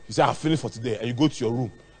 you say, I've finished for today. And you go to your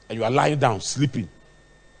room and you are lying down, sleeping.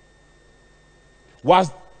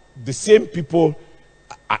 Whilst the same people,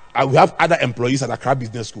 we have other employees at Accra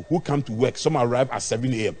Business School who come to work. Some arrive at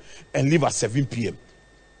 7 a.m. and leave at 7 p.m.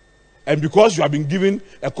 And because you have been given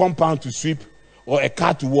a compound to sweep or a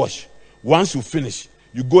car to wash, once you finish,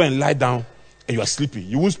 you go and lie down and you are sleeping.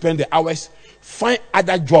 You won't spend the hours. Find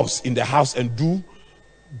other jobs in the house and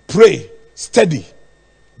pray, study,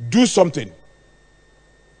 do something.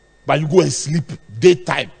 But you go and sleep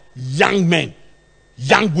daytime. Young men,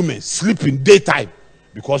 young women sleeping daytime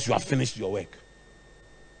because you have finished your work.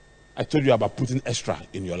 I told you about putting extra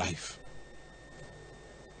in your life.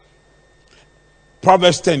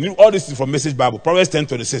 Proverbs 10, all this is from Message Bible. Proverbs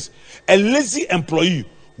 10:26. A lazy employee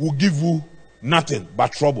will give you nothing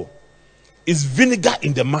but trouble. It's vinegar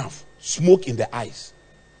in the mouth, smoke in the eyes.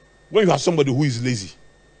 When you have somebody who is lazy.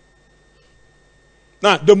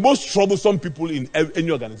 Now, the most troublesome people in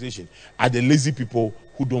any organization are the lazy people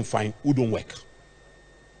who don't work.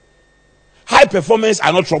 High performers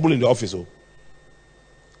are not trouble in the office.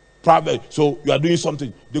 So you are doing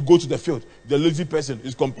something, they go to the field, the lazy person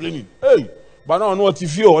is complaining. Hey, but now I know what you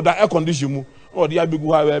feel, or the air condition, or the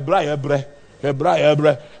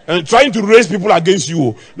and trying to raise people against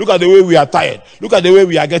you. Look at the way we are tired. Look at the way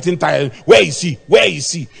we are getting tired. Where is he?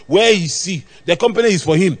 The company is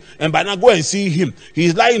for him. And by now go and see him. He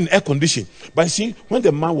is lying in air condition. But see, when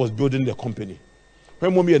the man was building the company,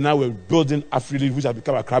 when Mommy and I were building Afrili, which has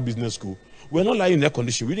become a Accra Business School, we're not lying in air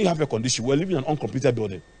condition. We didn't have air condition. We're living in an uncompleted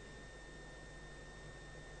building.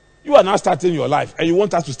 You are now starting your life, and you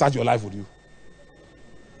want us to start your life with you.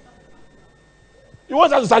 You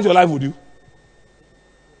want us to start your life with you?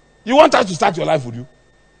 You want us to start your life with you?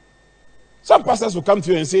 Some pastors will come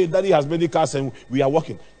to you and say, Daddy has many cars and we are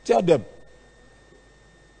working. Tell them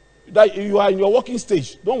that you are in your working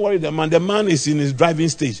stage. Don't worry, the man is in his driving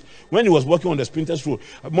stage. When he was working on the Sprinters Road,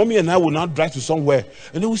 Mommy and I will now drive to somewhere.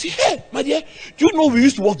 And they will say, hey, my dear, do you know we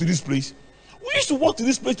used to walk to this place? We used to walk to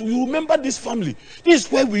this place. You remember this family? This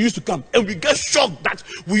is where we used to come. And we get shocked that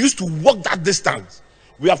we used to walk that distance.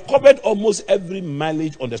 We have covered almost every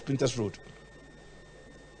mileage on the Sprinters Road.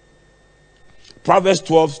 Proverbs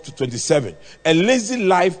 12-27. A lazy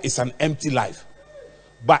life is an empty life,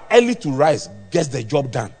 but early to rise gets the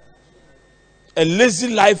job done. A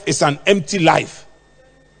lazy life is an empty life.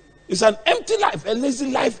 It's an empty life. A lazy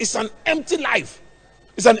life is an empty life.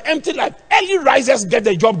 It's an empty life. Early risers get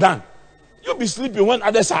the job done. You'll be sleeping when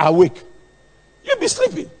others are awake. You'll be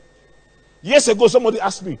sleeping. Years ago, somebody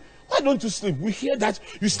asked me, why don't you sleep? We hear that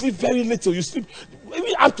you sleep very little. You sleep.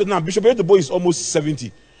 Even after now, Bishop Edebo is almost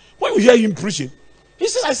 70. When you hear him preaching, he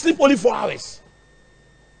says, I sleep only 4 hours.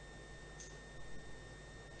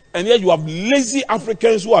 And yet you have lazy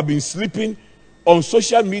Africans who have been sleeping on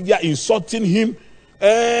social media, insulting him.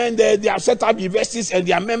 And they have set up universities and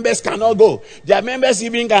their members cannot go. Their members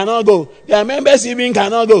even cannot go. Their members even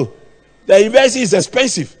cannot go. The university is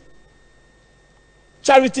expensive.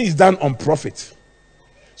 Charity is done on profit.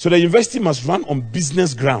 So the university must run on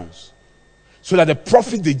business grounds, so that the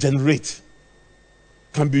profit they generate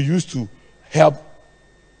can be used to help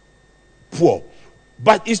poor.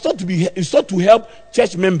 But it's not to help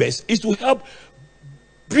church members. It's to help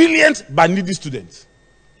brilliant but needy students.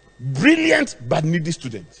 Brilliant but needy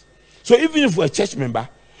students. So even if you're a church member,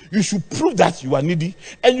 you should prove that you are needy,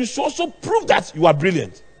 and you should also prove that you are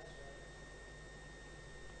brilliant.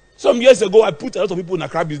 Some years ago, I put a lot of people in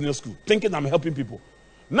Accra Business School, thinking I'm helping people.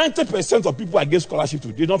 90% of people I gave scholarship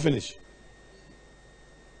to did not finish.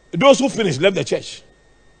 Those who finished left the church.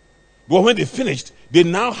 But when they finished, they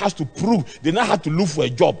now had to prove, they now had to look for a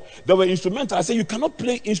job. They were instrumental. I said, you cannot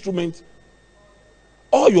play instrument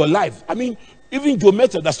all your life. I mean, even Joe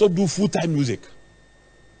Metro does not do full-time music.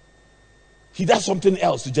 He does something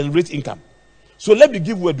else to generate income. So let me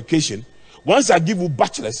give you education. Once I give you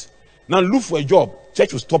bachelor's, now look for a job.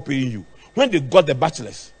 Church will stop paying you. When they got the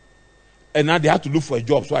bachelor's, and now they had to look for a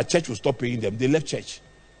job, so our church will stop paying them. They left church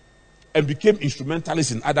and became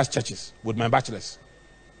instrumentalists in other churches with my bachelor's.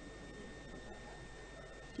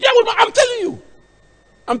 Yeah, I'm telling you.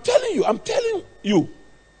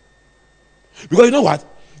 Because you know what?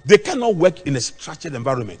 They cannot work in a structured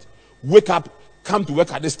environment. Wake up, come to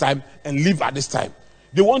work at this time, and leave at this time.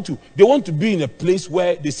 They want to be in a place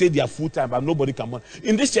where they say they are full-time, but nobody can monitor.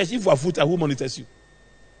 In this church, if you are full-time, who monitors you?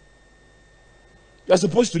 You are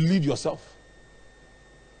supposed to lead yourself.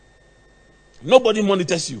 Nobody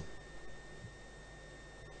monitors you.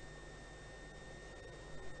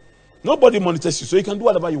 Nobody monitors you, so you can do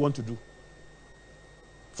whatever you want to do.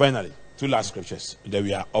 Finally, 2 last scriptures, and then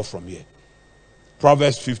we are off from here.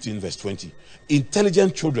 Proverbs 15:20.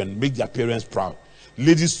 Intelligent children make their parents proud.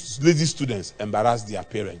 Lazy students embarrass their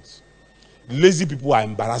parents. Lazy people are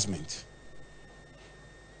embarrassment.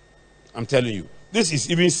 I'm telling you. This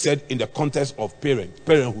is even said in the context of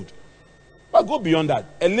parenthood. But go beyond that.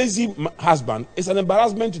 A lazy husband is an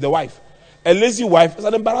embarrassment to the wife. A lazy wife is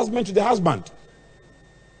an embarrassment to the husband.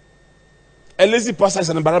 A lazy pastor is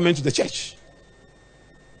an embarrassment to the church.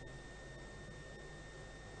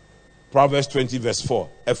 Proverbs 20:4.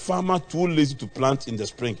 A farmer too lazy to plant in the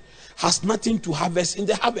spring has nothing to harvest in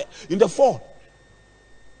the fall.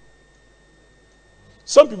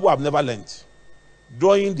 Some people have never learned.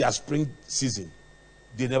 During their spring season,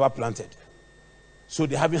 they never planted. So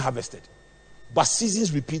they haven't harvested. But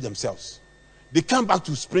seasons repeat themselves. They come back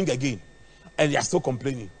to spring again, and they are still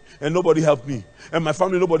complaining. And nobody helped me. And my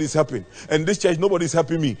family, nobody is helping. And this church, nobody is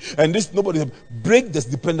helping me. And this, nobody. Break this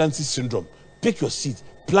dependency syndrome. Pick your seed,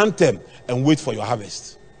 plant them, and wait for your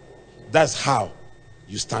harvest. That's how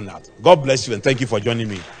you stand out. God bless you, and thank you for joining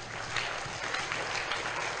me.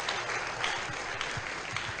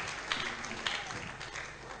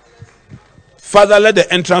 Father, let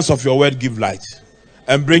the entrance of your word give light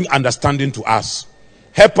and bring understanding to us.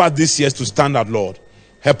 Help us this year to stand out, Lord.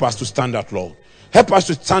 Help us to stand out, Lord. Help us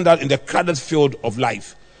to stand out in the crowded field of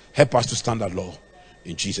life. Help us to stand out, Lord.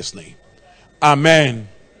 In Jesus' name. Amen.